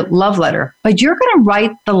to write a love letter, but you're going to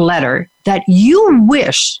write the letter that you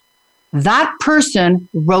wish that person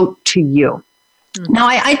wrote to you. Now,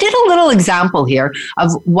 I did a little example here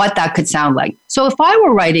of what that could sound like. So if I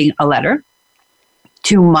were writing a letter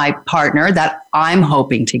to my partner that I'm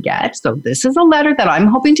hoping to get. So this is a letter that I'm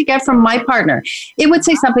hoping to get from my partner. It would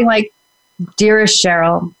say something like, "Dearest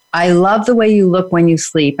Cheryl, I love the way you look when you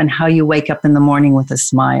sleep and how you wake up in the morning with a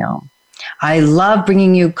smile. I love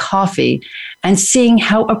bringing you coffee and seeing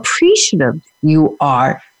how appreciative you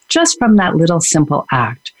are just from that little simple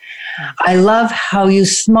act. I love how you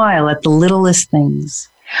smile at the littlest things.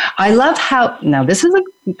 I love how," now this is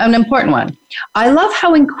an important one. "I love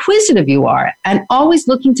how inquisitive you are and always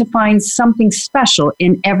looking to find something special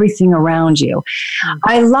in everything around you.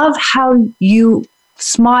 I love how you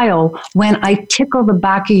smile when I tickle the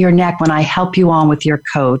back of your neck when I help you on with your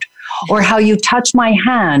coat, or how you touch my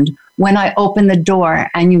hand when I open the door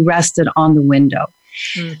and you rest it on the window."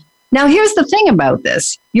 Now, here's the thing about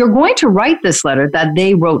this. You're going to write this letter that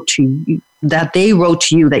they wrote to you, that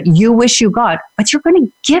you wish you got, but you're going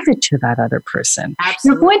to give it to that other person. Absolutely.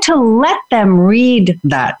 You're going to let them read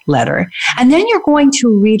that letter, and then you're going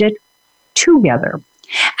to read it together.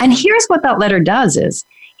 And here's what that letter does is,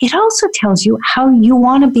 it also tells you how you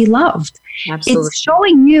want to be loved. Absolutely. It's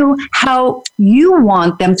showing you how you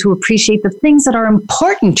want them to appreciate the things that are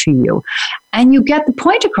important to you. And you get the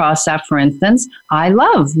point across that, for instance, I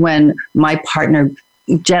love when my partner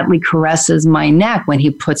gently caresses my neck when he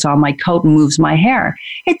puts on my coat and moves my hair.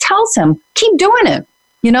 It tells him, keep doing it.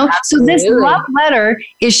 So this love letter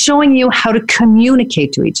is showing you how to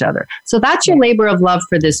communicate to each other. So that's your labor of love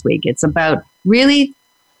for this week. It's about really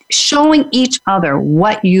showing each other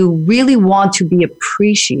what you really want to be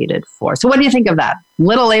appreciated for. So what do you think of that?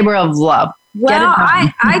 Little labor of love. Well,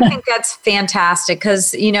 I think that's fantastic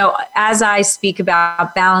because, as I speak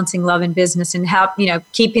about balancing love and business and how,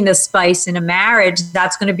 keeping the spice in a marriage,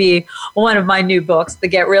 that's going to be one of my new books, The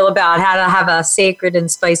Get Real About How to Have a Sacred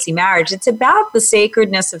and Spicy Marriage. It's about the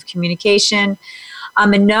sacredness of communication,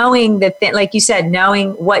 and knowing that, like you said,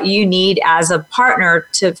 knowing what you need as a partner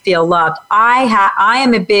to feel loved. I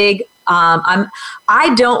am a big,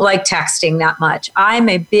 I don't like texting that much. I'm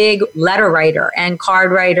a big letter writer and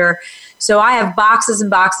card writer. So I have boxes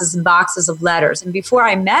and boxes and boxes of letters. And before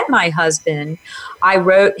I met my husband, I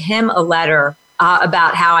wrote him a letter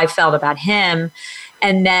about how I felt about him.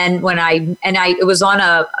 And then it was on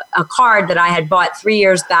a card that I had bought 3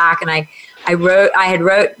 years back, and I had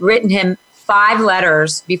written him 5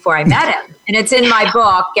 letters before I met him, and it's in my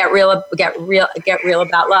book, Get Real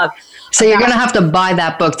About Love. So you're going to have to buy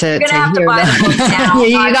that book to hear that.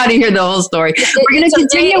 You got to hear the whole story. We're going to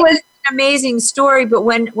continue with an amazing story. But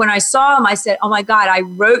when I saw him, I said, "Oh my God, I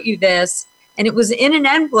wrote you this," and it was in an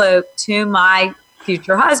envelope to my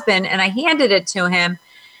future husband, and I handed it to him,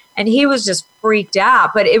 and he was just freaked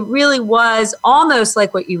out. But it really was almost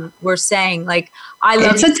like what you were saying, like,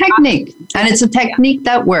 it's a technique, and it's a technique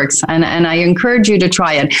that works, and I encourage you to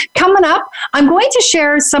try it. Coming up, I'm going to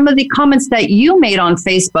share some of the comments that you made on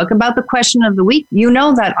Facebook about the question of the week. You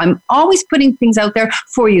know that I'm always putting things out there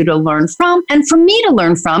for you to learn from and for me to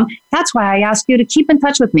learn from. That's why I ask you to keep in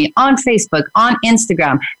touch with me on Facebook, on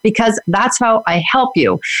Instagram, because that's how I help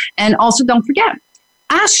you. And also, don't forget,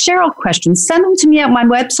 ask Cheryl questions. Send them to me at my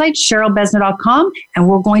website, CherylBesner.com, and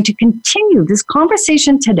we're going to continue this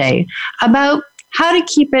conversation today about how to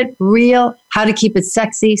keep it real, how to keep it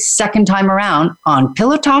sexy, second time around on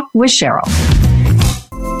Pillow Talk with Cheryl.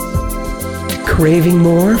 Craving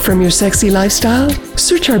more from your sexy lifestyle?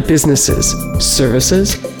 Search our businesses,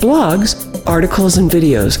 services, blogs, articles, and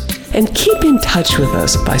videos, and keep in touch with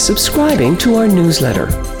us by subscribing to our newsletter,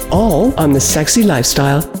 all on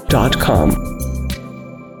thesexylifestyle.com.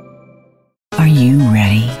 Are you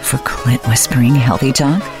ready for clit whispering healthy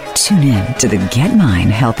talk? Tune in to the Get Mine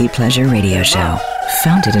Healthy Pleasure radio show,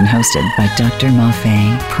 founded and hosted by Dr.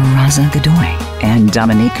 Mafe Peraza Godoy and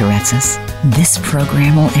Dominique Karetzis. This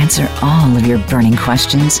program will answer all of your burning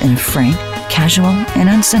questions in a frank, casual, and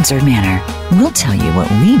uncensored manner. We'll tell you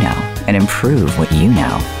what we know and improve what you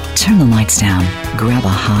know. Turn the lights down, grab a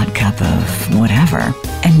hot cup of whatever,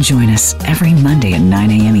 and join us every Monday at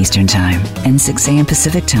 9 a.m. Eastern Time and 6 a.m.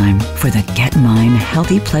 Pacific Time for the Get Mine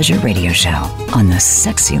Healthy Pleasure radio show on the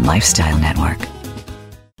Sexy Lifestyle Network.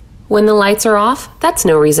 When the lights are off, that's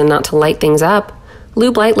no reason not to light things up.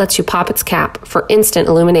 Lube Light lets you pop its cap for instant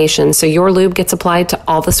illumination so your lube gets applied to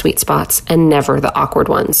all the sweet spots and never the awkward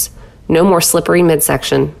ones. No more slippery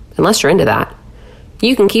midsection, unless you're into that.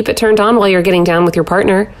 You can keep it turned on while you're getting down with your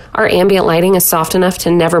partner. Our ambient lighting is soft enough to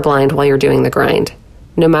never blind while you're doing the grind.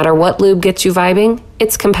 No matter what lube gets you vibing,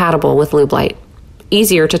 it's compatible with Lube Light.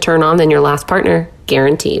 Easier to turn on than your last partner,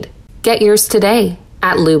 guaranteed. Get yours today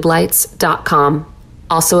at lubelights.com.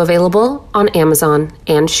 Also available on Amazon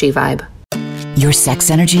and SheVibe. Your sex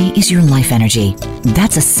energy is your life energy.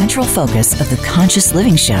 That's a central focus of the Conscious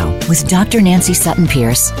Living Show with Dr. Nancy Sutton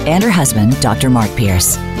Pierce and her husband, Dr. Mark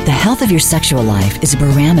Pierce. The health of your sexual life is a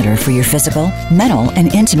barometer for your physical, mental,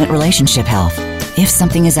 and intimate relationship health. If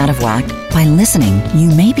something is out of whack, by listening, you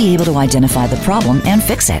may be able to identify the problem and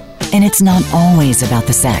fix it. And it's not always about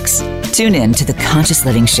the sex. Tune in to The Conscious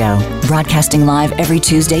Living Show, broadcasting live every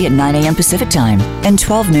Tuesday at 9 a.m. Pacific Time and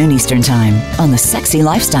 12 noon Eastern Time on the Sexy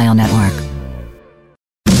Lifestyle Network.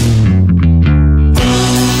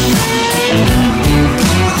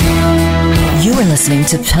 You are listening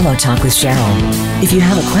to Pillow Talk with Cheryl. If you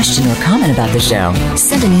have a question or comment about the show,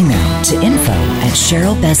 send an email to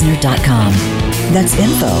info@CherylBesner.com. That's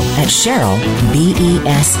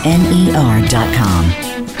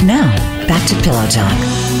info@CherylBesner.com. Now, back to Pillow Talk.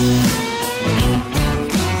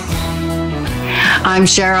 I'm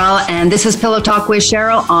Cheryl, and this is Pillow Talk with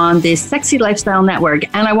Cheryl on the Sexy Lifestyle Network.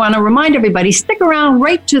 And I want to remind everybody, stick around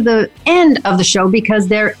right to the end of the show because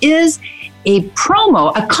there is a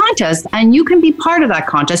promo, a contest, and you can be part of that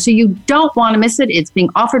contest. So you don't want to miss it. It's being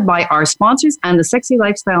offered by our sponsors and the Sexy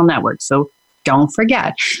Lifestyle Network. So don't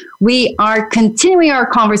forget. We are continuing our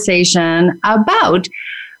conversation about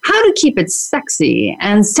how to keep it sexy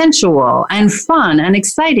and sensual and fun and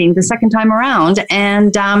exciting the second time around,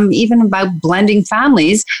 and even about blending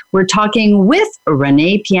families. We're talking with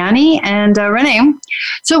Renee Piani. And Renee,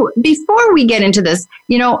 so before we get into this,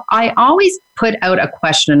 I always put out a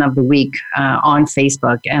question of the week on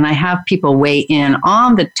Facebook, and I have people weigh in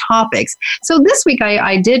on the topics. So this week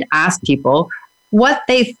I did ask people what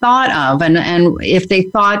they thought of and if they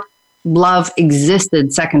thought love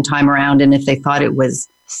existed second time around, and if they thought it was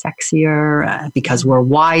sexier because we're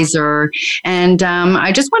wiser. And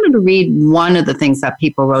I just wanted to read one of the things that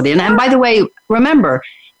people wrote in. And by the way, remember,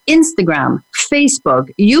 Instagram, Facebook,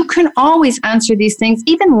 you can always answer these things.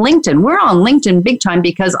 Even LinkedIn. We're on LinkedIn big time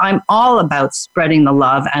because I'm all about spreading the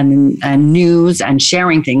love and news and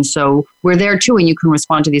sharing things. So we're there too, and you can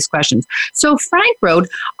respond to these questions. So Frank wrote,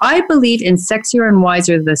 I believe in sexier and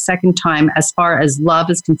wiser the second time as far as love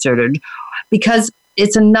is concerned, because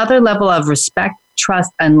it's another level of respect,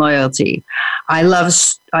 trust, and loyalty. I love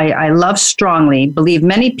strongly, believe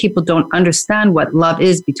many people don't understand what love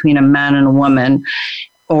is between a man and a woman,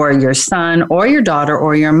 or your son, or your daughter,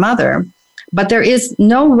 or your mother. But there is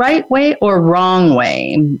no right way or wrong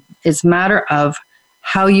way. It's a matter of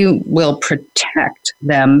how you will protect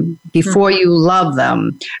them before you love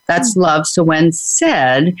them. That's love. So when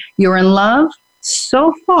said you're in love,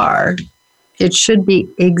 so far, it should be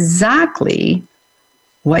exactly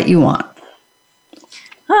what you want.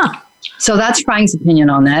 So that's Frank's opinion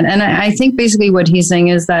on that. And I think basically what he's saying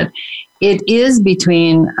is that it is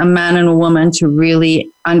between a man and a woman to really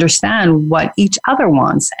understand what each other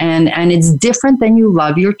wants. And it's different than you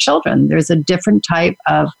love your children. There's a different type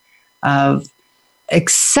of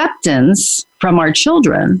acceptance from our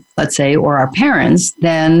children, let's say, or our parents,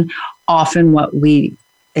 than often what we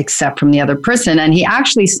accept from the other person. And he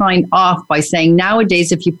actually signed off by saying,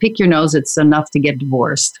 nowadays, if you pick your nose, it's enough to get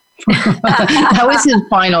divorced. That was his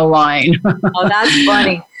final line. Oh, that's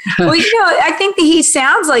funny. Well, I think that he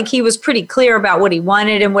sounds like he was pretty clear about what he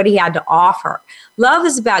wanted and what he had to offer. Love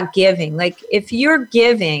is about giving. Like if you're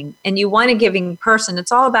giving and you want a giving person,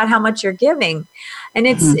 it's all about how much you're giving. And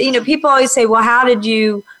it's, people always say, well, how did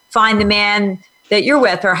you find the man that you're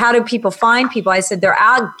with, or how do people find people? I said, they're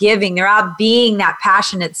out giving, they're out being that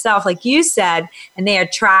passion itself, like you said, and they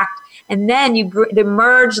attract. And then you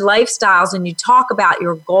merge lifestyles and you talk about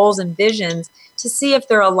your goals and visions to see if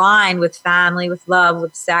they're aligned with family, with love,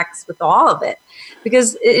 with sex, with all of it.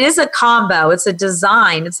 Because it is a combo. It's a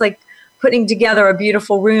design. It's like putting together a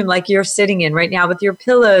beautiful room like you're sitting in right now with your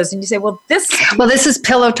pillows. And you say, well, this is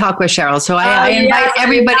Pillow Talk with Cheryl. So I invite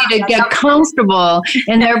everybody to get comfortable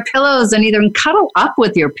in their pillows and either cuddle up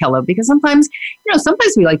with your pillow, because sometimes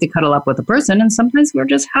we like to cuddle up with a person and sometimes we're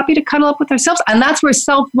just happy to cuddle up with ourselves. And that's where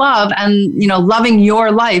self-love and, loving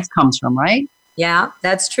your life comes from, right? Yeah,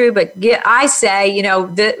 that's true. But I say,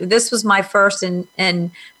 this was my first,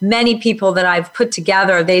 and many people that I've put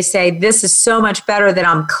together, they say, this is so much better that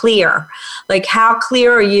I'm clear. Like, how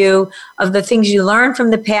clear are you of the things you learned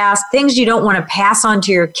from the past, things you don't want to pass on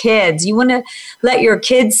to your kids? You want to let your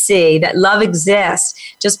kids see that love exists.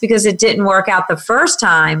 Just because it didn't work out the first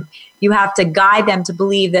time, you have to guide them to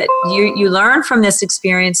believe that you learn from this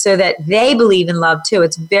experience so that they believe in love too.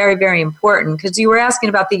 It's very, very important, because you were asking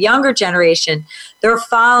about the younger generation. They're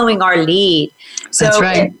following our lead. So that's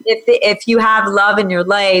right. If you have love in your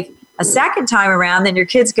life a second time around, then your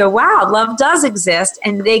kids go, wow, love does exist,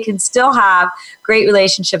 and they can still have great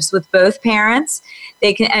relationships with both parents.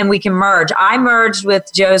 And we can merge. I merged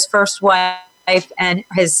with Joe's first wife wife and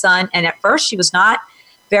his son. And at first she was not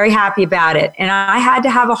very happy about it. And I had to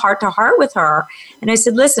have a heart-to-heart with her. And I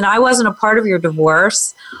said, listen, I wasn't a part of your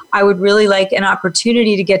divorce. I would really like an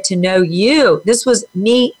opportunity to get to know you. This was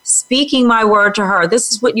me speaking my word to her.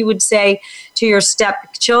 This is what you would say to your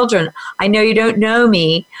stepchildren. I know you don't know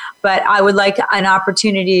me, but I would like an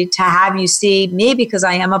opportunity to have you see me because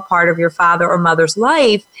I am a part of your father or mother's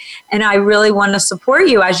life. And I really want to support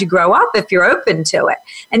you as you grow up if you're open to it.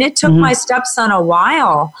 And it took my stepson a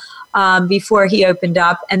while before he opened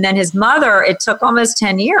up. And then his mother, it took almost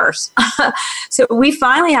 10 years. So we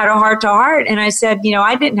finally had a heart-to-heart. And I said,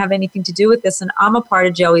 I didn't have anything to do with this, and I'm a part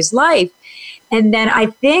of Joey's life. And then I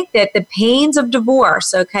think that the pains of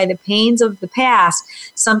divorce, the pains of the past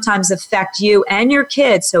sometimes affect you and your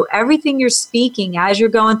kids. So everything you're speaking as you're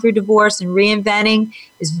going through divorce and reinventing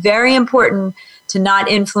is very important to not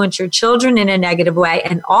influence your children in a negative way,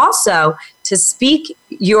 and also to speak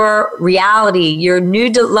your reality, your new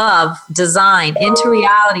love design into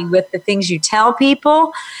reality with the things you tell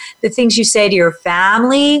people, the things you say to your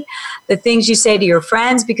family, the things you say to your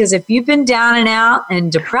friends, because if you've been down and out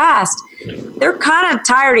and depressed, they're kind of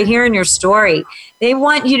tired of hearing your story. They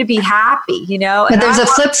want you to be happy, But there's a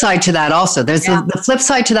flip side to that also. The flip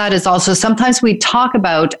side to that is also sometimes we talk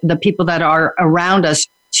about the people that are around us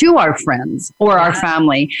to our friends or our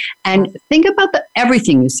family, and think about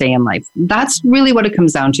everything you say in life. That's really what it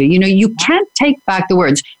comes down to. You can't take back the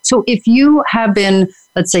words. So if you have been,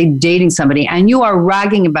 let's say, dating somebody and you are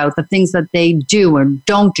ragging about the things that they do or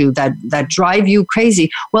don't do that drive you crazy,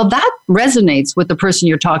 well, that resonates with the person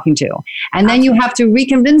you're talking to. And then you have to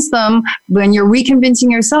reconvince them when you're reconvincing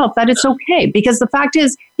yourself that it's okay. Because the fact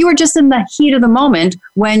is, you were just in the heat of the moment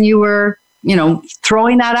when you were,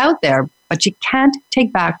 throwing that out there. But you can't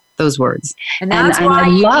take back those words. And that's why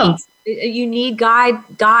you need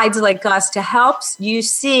guides like us to help you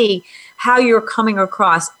see how you're coming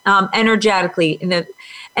across energetically.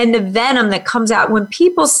 And the venom that comes out when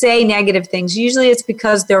people say negative things, usually it's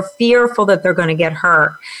because they're fearful that they're going to get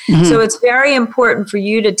hurt. So it's very important for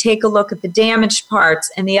you to take a look at the damaged parts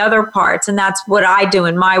and the other parts. And that's what I do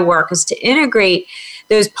in my work, is to integrate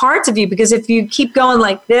those parts of you. Because if you keep going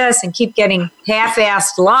like this and keep getting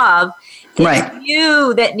half-assed love, it's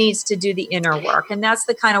you that needs to do the inner work. And that's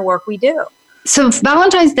the kind of work we do. So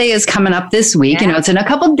Valentine's Day is coming up this week. It's in a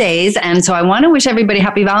couple of days. And so I want to wish everybody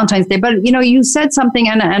happy Valentine's Day. But, you said something,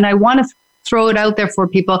 and I want to throw it out there for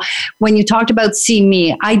people. When you talked about See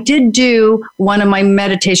Me, I did do one of my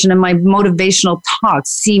meditation and my motivational talks,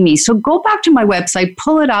 See Me. So go back to my website,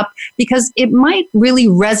 pull it up, because it might really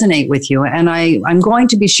resonate with you. And I'm going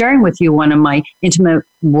to be sharing with you one of my intimate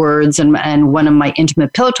words and one of my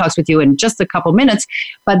intimate pillow talks with you in just a couple minutes.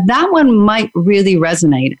 But that one might really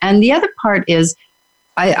resonate. And the other part is,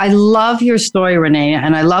 I love your story, Renee,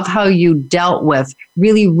 and I love how you dealt with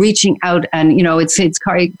really reaching out, and it's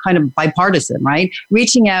kind of bipartisan, right?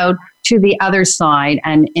 Reaching out to the other side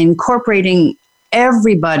and incorporating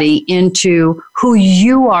everybody into who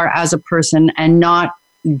you are as a person, and not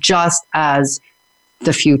just as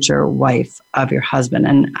the future wife of your husband.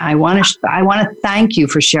 And I want to thank you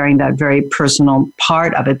for sharing that very personal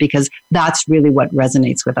part of it, because that's really what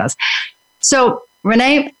resonates with us. So,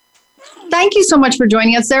 Renee, thank you so much for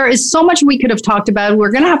joining us. There is so much we could have talked about.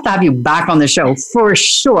 We're going to have you back on the show for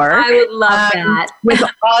sure. I would love that.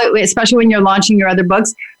 Especially when you're launching your other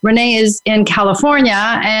books. Renee is in California,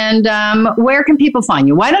 and where can people find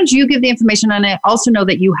you? Why don't you give the information? And I also know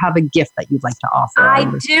that you have a gift that you'd like to offer.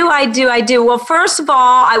 I do. Well, first of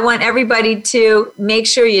all, I want everybody to make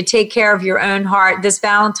sure you take care of your own heart this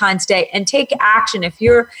Valentine's Day and take action if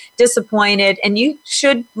you're disappointed. And you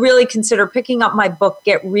should really consider picking up my book,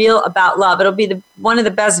 Get Real About Love. It'll be one of the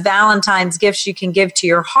best Valentine's gifts you can give to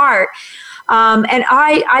your heart. And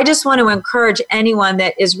I just want to encourage anyone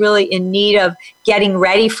that is really in need of getting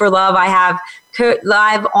ready for love. I have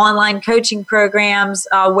live online coaching programs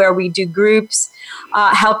where we do groups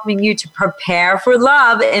helping you to prepare for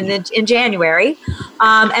love in January.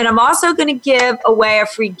 And I'm also going to give away a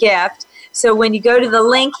free gift. So when you go to the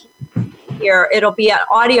link here, it'll be an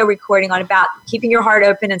audio recording on about keeping your heart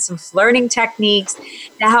open and some flirting techniques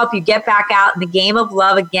to help you get back out in the game of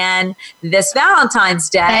love again this Valentine's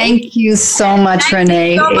Day. Thank you so much,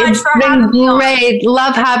 Renee. It's been great.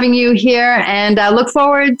 Love having you here, and I look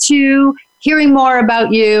forward to hearing more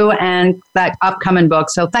about you and that upcoming book.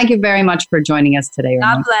 So thank you very much for joining us today, Renee.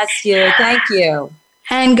 God bless you. Thank you.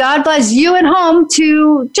 And God bless you at home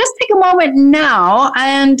to just take a moment now.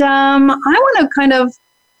 And I want to kind of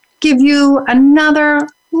give you another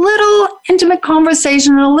little intimate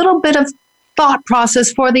conversation, a little bit of thought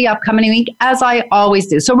process for the upcoming week, as I always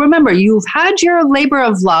do. So remember, you've had your labor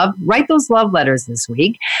of love. Write those love letters this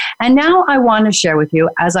week. And now I want to share with you,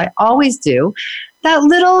 as I always do, that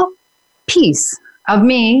little piece of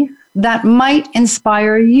me that might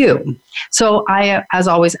inspire you. So as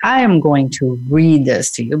always, I am going to read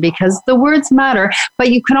this to you because the words matter,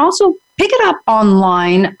 but you can also pick it up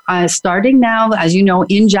online starting now. As you know,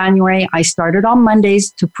 in January, I started on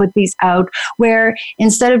Mondays to put these out where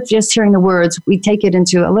instead of just hearing the words, we take it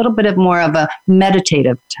into a little bit of more of a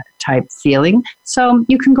meditative type feeling. So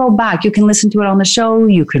you can go back, you can listen to it on the show,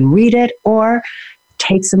 you can read it, or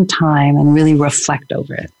take some time and really reflect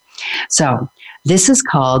over it. So this is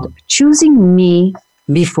called Choosing Me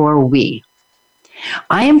Before We.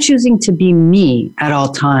 I am choosing to be me at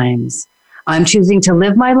all times. I'm choosing to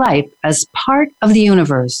live my life as part of the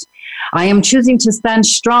universe. I am choosing to stand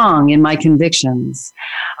strong in my convictions.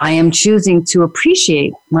 I am choosing to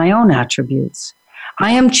appreciate my own attributes. I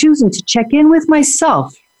am choosing to check in with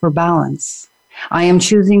myself for balance. I am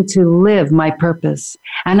choosing to live my purpose,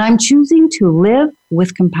 and I'm choosing to live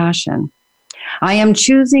with compassion. I am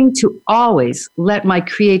choosing to always let my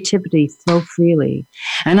creativity flow freely,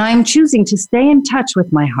 and I am choosing to stay in touch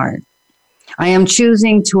with my heart. I am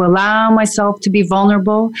choosing to allow myself to be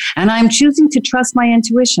vulnerable, and I am choosing to trust my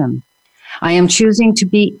intuition. I am choosing to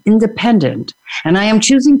be independent, and I am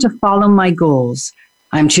choosing to follow my goals.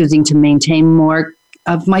 I am choosing to maintain more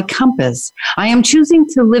of my compass. I am choosing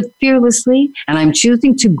to live fearlessly, and I'm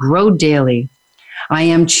choosing to grow daily. I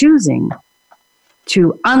am choosing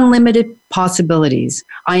to unlimited possibilities.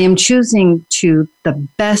 I am choosing to the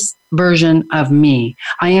best version of me.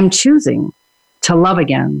 I am choosing to love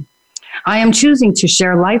again. I am choosing to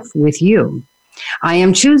share life with you. I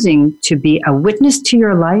am choosing to be a witness to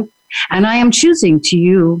your life, and I am choosing to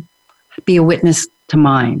you be a witness to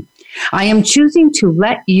mine. I am choosing to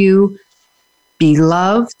let you be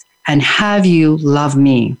loved and have you love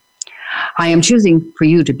me. I am choosing for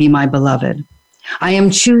you to be my beloved. I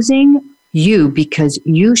am choosing you because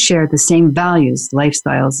you share the same values,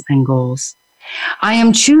 lifestyles, and goals. I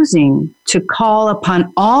am choosing to call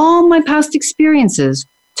upon all my past experiences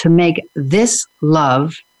to make this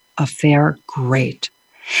love affair great.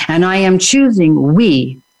 And I am choosing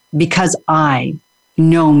we because I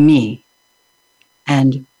know me,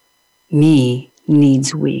 and me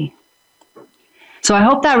needs we. So I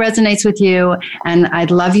hope that resonates with you, and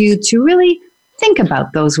I'd love you to really think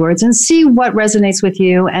about those words and see what resonates with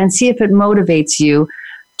you and see if it motivates you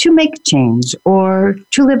to make change or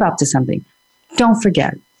to live up to something. Don't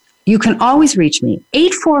forget, you can always reach me.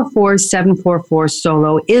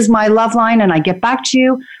 844-744-SOLO is my love line, and I get back to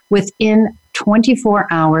you within 24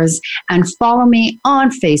 hours. And follow me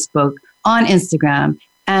on Facebook, on Instagram,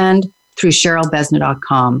 and through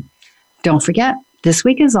CherylBesner.com. Don't forget, this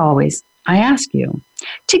week as always, I ask you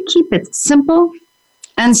to keep it simple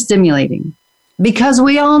and stimulating, because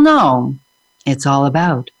we all know it's all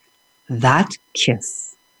about that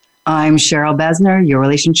kiss. I'm Cheryl Besner, your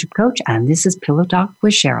relationship coach, and this is Pillow Talk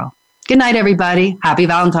with Cheryl. Good night, everybody. Happy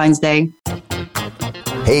Valentine's Day.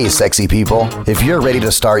 Hey, sexy people. If you're ready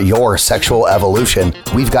to start your sexual evolution,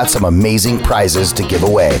 we've got some amazing prizes to give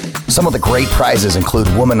away. Some of the great prizes include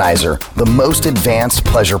Womanizer, the most advanced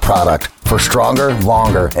pleasure product for stronger,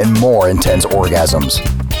 longer, and more intense orgasms.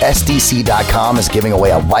 SDC.com is giving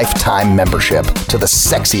away a lifetime membership to the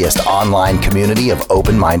sexiest online community of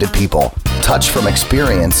open-minded people. Touch from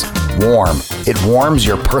experience, warm. It warms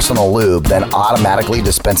your personal lube, then automatically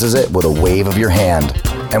dispenses it with a wave of your hand.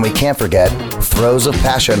 And we can't forget Throes of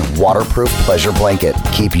Passion waterproof pleasure blanket.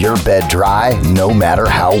 Keep your bed dry no matter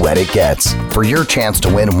how wet it gets. For your chance to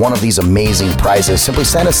win one of these amazing prizes, simply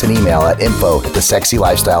send us an email at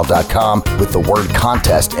info@thesexylifestyle.com with the word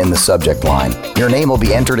contest in the subject line. Your name will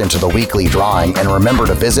be entered into the weekly drawing, and remember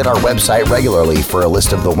to visit our website regularly for a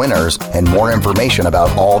list of the winners and more information about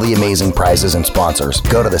all the amazing prizes and sponsors.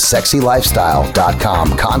 Go to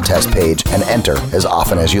thesexylifestyle.com contest page and enter as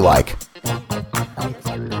often as you like.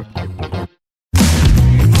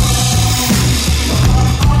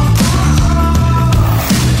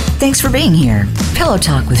 Thanks for being here. Pillow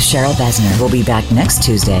Talk with Cheryl Besner will be back next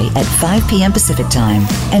Tuesday at 5 p.m. Pacific Time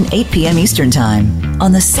and 8 p.m. Eastern Time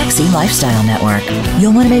on the Sexy Lifestyle Network.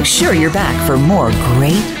 You'll want to make sure you're back for more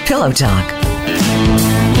great Pillow Talk.